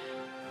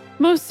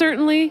 Most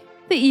certainly,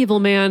 the evil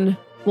man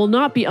will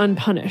not be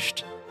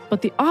unpunished,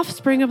 but the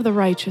offspring of the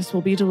righteous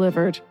will be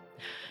delivered.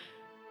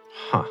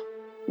 Huh.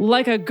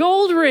 Like a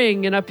gold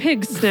ring in a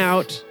pig's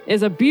snout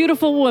is a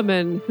beautiful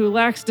woman who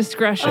lacks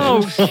discretion.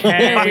 Okay.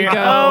 There we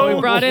go.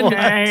 We brought in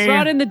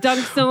Okay. the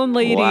Dunk Zone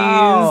ladies.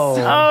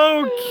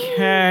 Wow.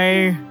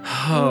 Okay.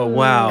 Oh,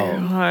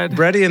 wow. God.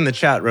 Brady in the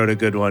chat wrote a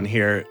good one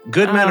here.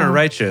 Good men are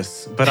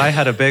righteous, but I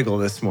had a bagel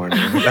this morning.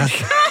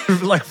 That's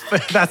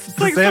that's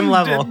the same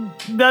level.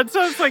 That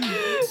sounds like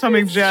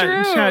something It's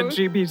Chat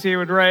true. GPT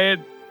would write.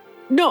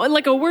 No,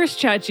 like a worse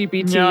chat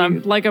GPT.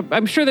 Yeah.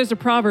 I'm sure there's a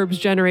Proverbs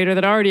generator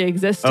that already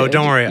existed. Oh,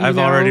 don't worry. I've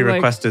already like-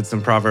 requested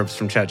some Proverbs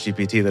from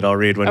ChatGPT that I'll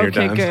read when you're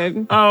done. Okay,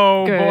 good.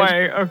 Oh, Good.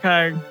 boy.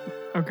 Okay.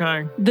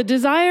 Okay. The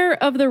desire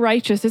of the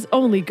righteous is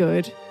only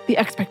good. The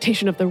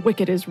expectation of the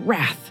wicked is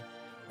wrath.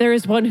 There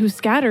is one who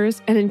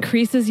scatters and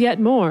increases yet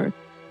more.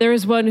 There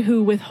is one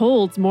who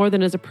withholds more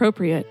than is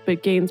appropriate,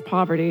 but gains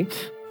poverty.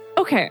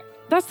 Okay,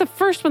 that's the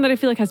first one that I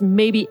feel like has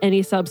maybe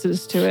any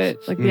substance to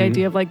it. Like the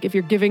idea of like, if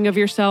you're giving of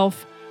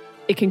yourself,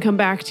 it can come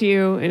back to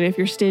you. And if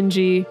you're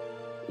stingy,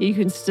 you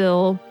can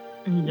still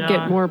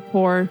get more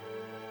poor.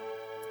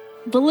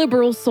 The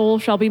liberal soul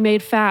shall be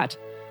made fat.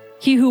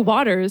 He who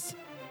waters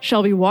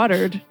shall be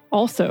watered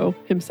also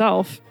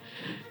himself.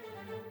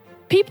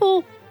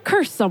 People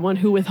curse someone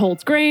who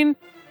withholds grain,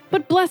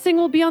 but blessing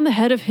will be on the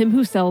head of him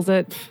who sells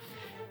it.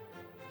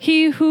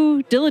 He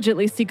who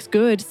diligently seeks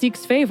good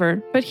seeks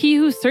favor, but he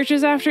who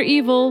searches after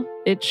evil,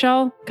 it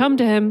shall come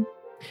to him.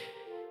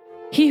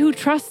 He who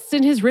trusts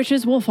in his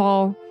riches will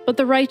fall, but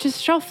the righteous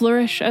shall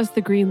flourish as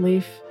the green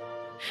leaf.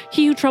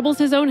 He who troubles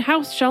his own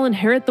house shall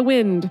inherit the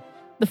wind.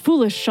 The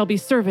foolish shall be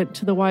servant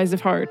to the wise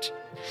of heart.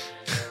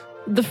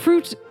 The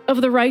fruit of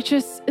the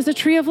righteous is a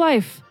tree of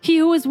life. He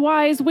who is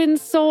wise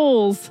wins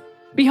souls.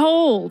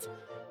 Behold,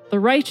 the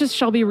righteous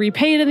shall be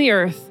repaid in the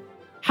earth.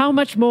 How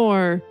much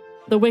more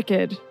the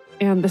wicked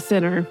and the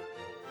sinner?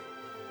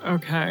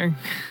 Okay.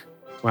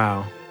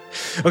 Wow.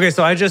 Okay,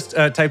 so I just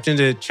typed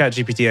into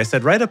ChatGPT. I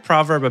said, write a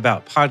proverb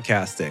about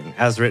podcasting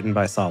as written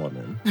by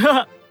Solomon.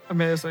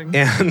 Amazing.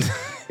 And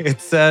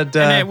it said...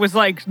 and it was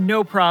like,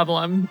 no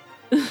problem.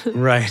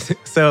 Right.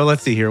 So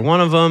let's see here.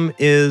 One of them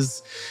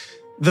is,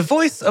 the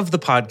voice of the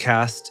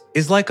podcast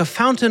is like a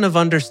fountain of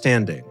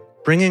understanding,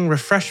 bringing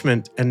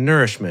refreshment and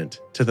nourishment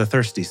to the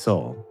thirsty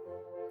soul.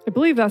 I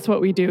believe that's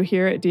what we do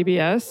here at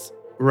DBS.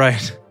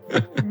 Right.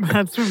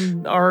 That's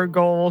our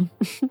goal.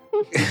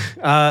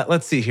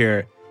 Let's see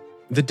here.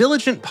 The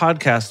diligent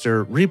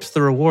podcaster reaps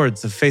the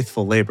rewards of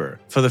faithful labor,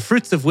 for the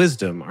fruits of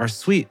wisdom are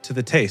sweet to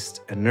the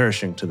taste and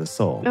nourishing to the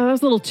soul. Oh, that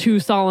was a little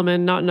too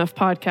Solomon, not enough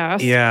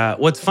podcast. Yeah.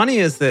 What's funny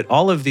is that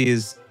all of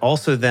these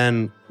also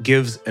then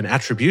gives an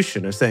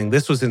attribution of saying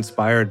this was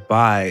inspired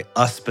by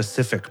a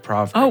specific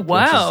proverb. Oh,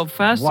 wow.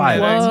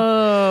 Fascinating.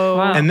 Whoa.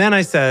 Wow. And then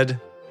I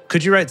said,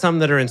 could you write some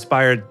that are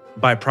inspired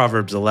by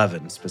Proverbs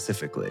 11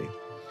 specifically?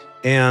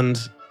 And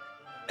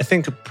I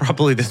think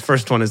probably this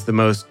first one is the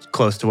most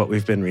close to what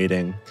we've been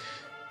reading.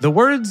 The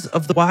words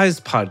of the wise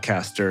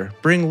podcaster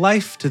bring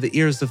life to the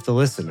ears of the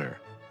listener,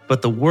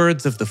 but the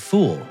words of the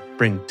fool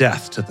bring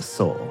death to the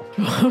soul.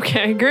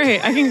 Okay,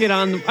 great. I can get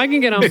on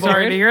board.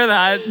 Sorry to hear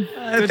that.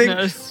 I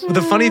Goodness. think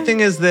the funny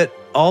thing is that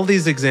all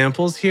these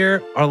examples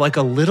here are like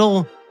a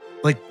little,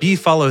 like B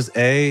follows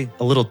A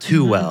a little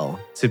too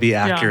well to be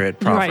accurate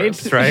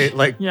proverbs, right?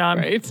 Like,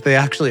 Right. they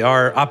actually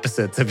are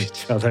opposites of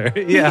each other.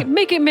 Yeah.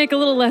 Make it make a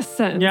little less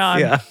sense.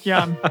 Yeah.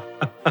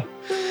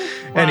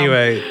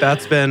 Anyway,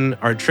 that's been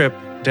our trip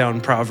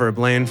down Proverb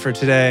Lane for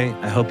today.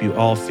 I hope you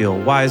all feel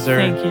wiser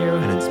Thank you.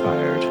 and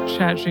inspired.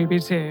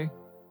 ChatGPT.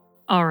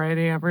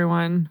 Alrighty,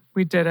 everyone.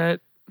 We did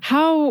it.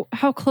 How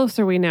close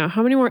are we now?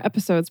 How many more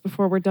episodes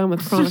before we're done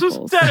with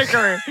Chronicles?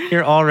 Dedeker.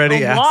 You're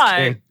already A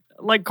asking. lot.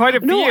 Like quite a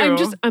few.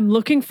 No, I'm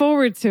looking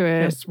forward to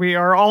it. Yes, we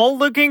are all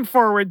looking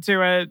forward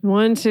to it.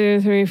 1,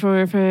 2, 3,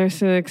 4, 5,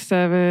 6,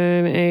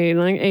 7, 8.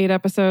 Like 8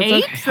 episodes.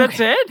 8? Okay, That's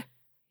it?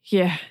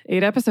 Yeah,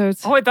 8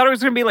 episodes. Oh, I thought it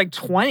was going to be like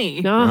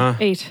 20. No,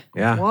 8.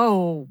 Yeah.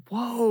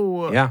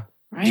 Whoa. Yeah.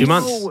 Right? 2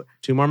 months. Whoa.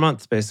 2 more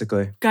months,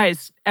 basically.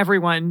 Guys,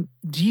 everyone,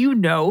 do you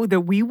know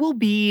that we will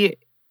be,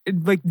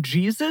 like,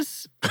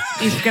 Jesus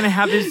is going to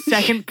have his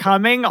second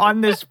coming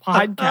on this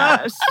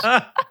podcast?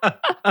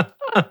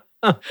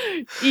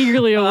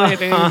 Eagerly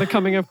awaiting the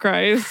coming of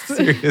Christ.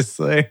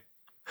 Seriously.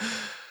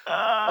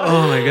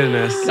 Oh my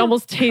goodness.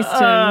 Almost taste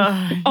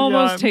him.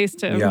 Almost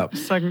taste him. Yep.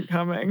 Second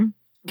coming.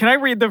 Can I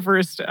read the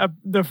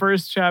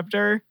first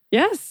chapter?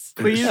 Yes.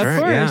 Please? Of Sure,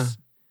 course.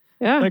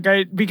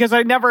 Yeah. Because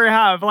I never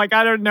have. Like,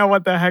 I don't know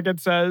what the heck it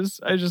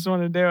says. I just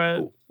want to do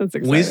it. That's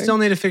exciting. We still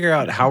need to figure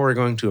out how we're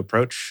going to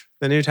approach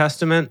the New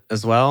Testament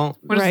as well.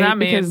 What does that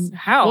mean? Because,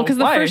 How? Well, because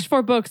the Why? first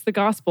 4 books, the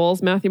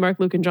Gospels, Matthew, Mark,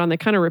 Luke, and John, they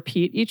kind of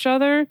repeat each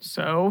other.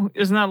 So,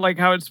 isn't that like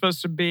how it's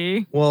supposed to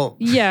be? Well,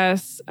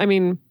 Yes. I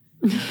mean,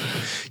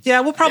 yeah,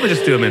 we'll probably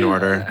just do them in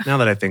order. Now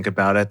that I think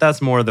about it,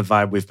 that's more the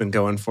vibe we've been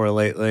going for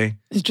lately.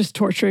 it's just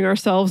torturing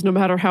ourselves no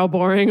matter how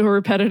boring or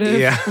repetitive.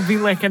 Yeah. We'll be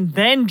like, and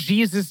then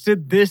Jesus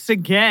did this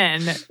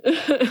again.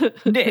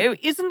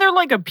 Isn't there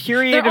like a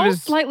period They're of all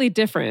his... slightly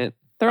different.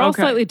 They're all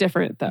Okay. slightly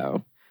different,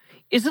 though.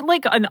 Is it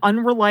like an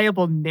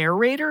unreliable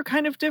narrator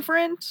kind of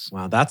different?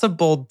 Wow, that's a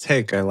bold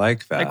take. I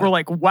like that. Like we're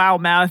like, wow,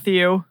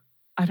 Matthew.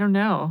 I don't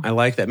know. I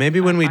like that.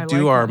 Maybe when we I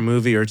do like our that.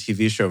 movie or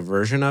TV show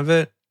version of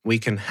it, we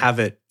can have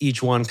it,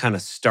 each one kind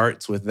of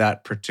starts with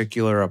that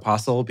particular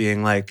apostle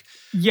being like,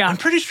 Yeah. I'm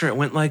pretty sure it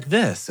went like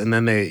this. And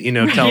then they,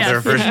 tell Yes, their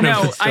version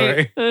no, of the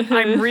story.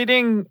 I'm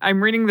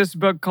reading this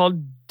book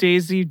called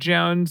Daisy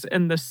Jones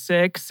and the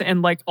Six,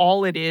 and like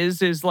all it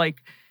is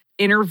like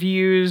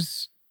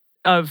interviews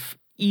of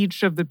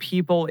each of the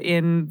people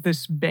in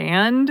this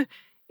band.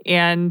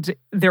 and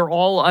they're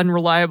all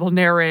unreliable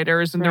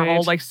narrators, and they're all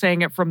Right. like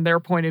saying it from their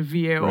point of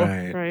view.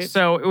 Right.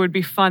 So it would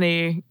be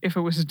funny if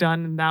it was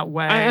done in that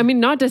way. I mean,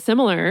 not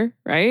dissimilar,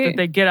 right? That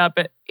they get up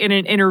in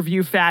an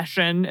interview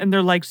fashion and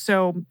they're like,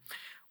 so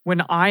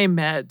when I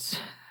met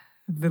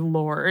the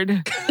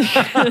Lord,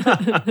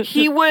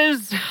 he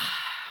was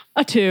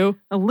a 2.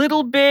 a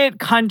little bit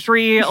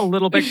country, a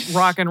little bit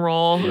rock and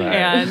roll, Right.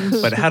 and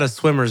But had a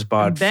swimmer's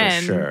bod for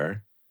then-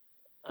 sure.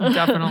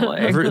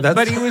 definitely.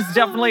 But he was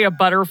definitely a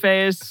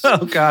butterface.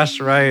 Oh gosh,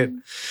 right.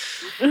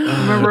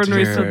 Remember when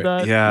we said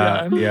that?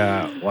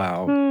 Yeah.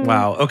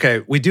 Wow.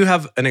 Okay, we do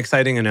have an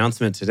exciting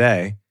announcement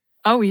today,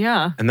 Oh,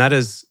 yeah. and that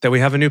is that we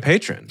have a new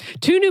patron.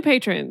 2 new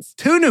patrons.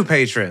 2 new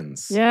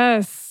patrons.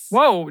 Yes.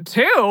 Whoa,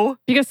 2?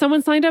 Because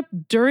someone signed up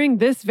during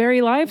this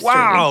very live stream.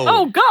 Wow.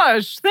 Oh,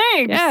 gosh.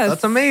 Thanks. Yes.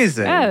 That's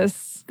amazing.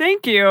 Yes.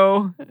 Thank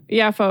you.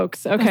 Yeah,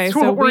 folks. Okay, That's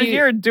so what we're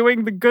here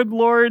doing the good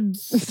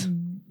Lord's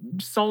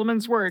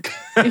Solomon's work.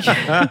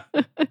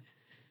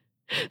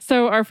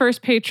 So our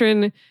first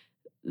patron,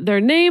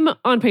 their name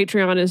on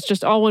Patreon is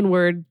just all one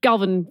word,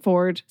 Galvin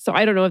Ford. So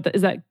I don't know if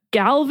is that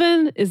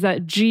Galvin? Is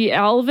that G.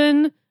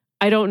 Alvin?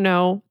 I don't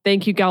know.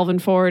 Thank you, Galvin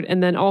Ford.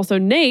 And then also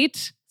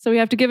Nate. So we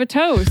have to give a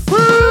toast. Woo!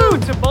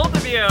 To both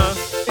of you.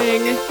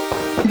 Bing.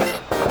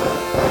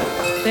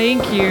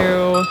 Thank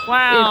you.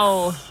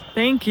 Wow.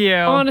 Thank you.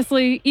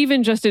 Honestly,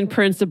 even just in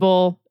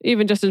principle, you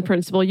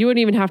wouldn't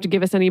even have to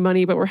give us any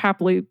money, but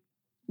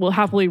we'll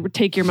happily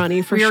take your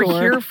money for sure. We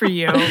are here for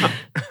you.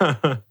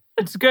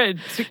 It's good.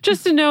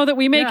 Just to know that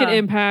we make an Yeah.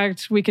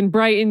 impact, we can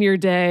brighten your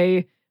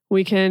day,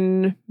 we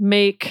can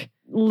make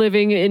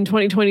living in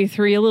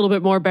 2023 a little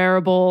bit more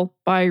bearable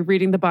by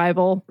reading the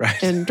Bible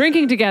Right. and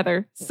drinking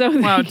together. So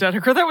Wow,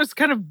 Dedeker, that was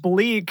kind of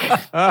bleak.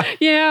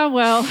 yeah,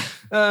 well,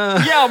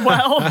 Yeah,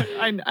 well,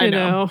 I You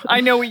know. know.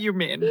 I know what you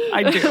mean.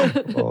 I do.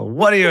 Well,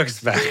 what do you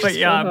expect? But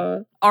yeah. Uh-huh.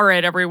 All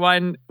right,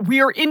 everyone. We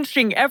are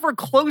inching ever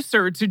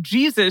closer to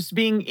Jesus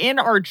being in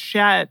our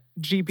chat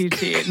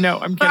GPT. No,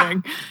 I'm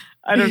kidding.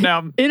 I don't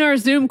know. in our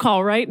Zoom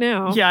call right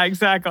now. Yeah,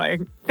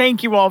 exactly.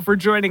 Thank you all for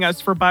joining us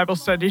for Bible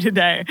study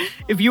today.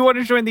 If you want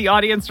to join the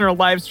audience in our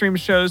live stream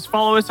shows,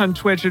 follow us on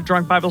Twitch at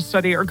Drunk Bible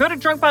Study or go to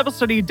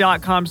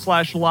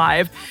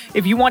drunkbiblestudy.com/live.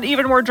 If you want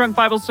even more Drunk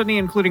Bible Study,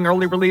 including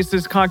early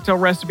releases, cocktail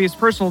recipes,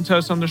 personal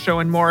toasts on the show,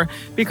 and more,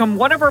 become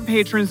one of our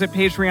patrons at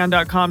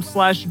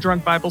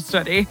patreon.com/Drunk Bible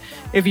Study.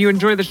 If you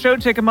enjoy the show,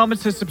 take a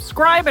moment to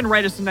subscribe and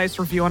write us a nice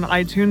review on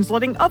iTunes,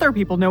 letting other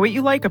people know what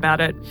you like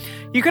about it.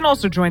 You can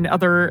also join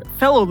other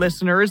fellow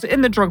listeners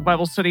in the Drunk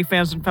Bible Study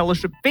Fans and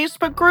Fellowship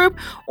Facebook group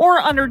or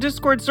on our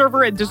Discord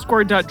server at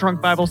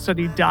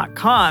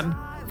discord.drunkbiblestudy.com.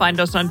 Find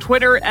us on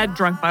Twitter at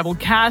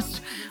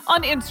DrunkBibleCast,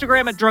 on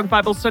Instagram at Drunk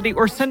Bible Study,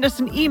 or send us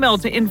an email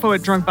to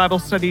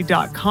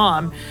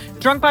info@drunkbiblestudy.com.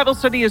 Drunk Bible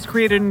Study is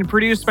created and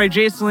produced by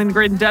Jason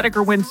Lindgren,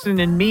 Dedeker Winston,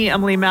 and me,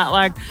 Emily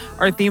Matlack.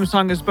 Our theme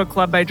song is Book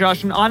Club by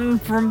Josh and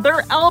Anand from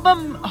their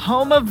album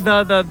Home of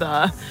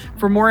the.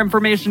 For more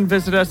information,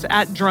 visit us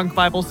at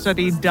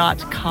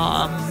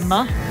drunkbiblestudy.com.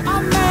 I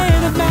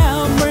made a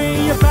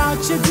memory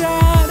about your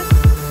dad.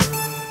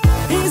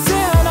 He's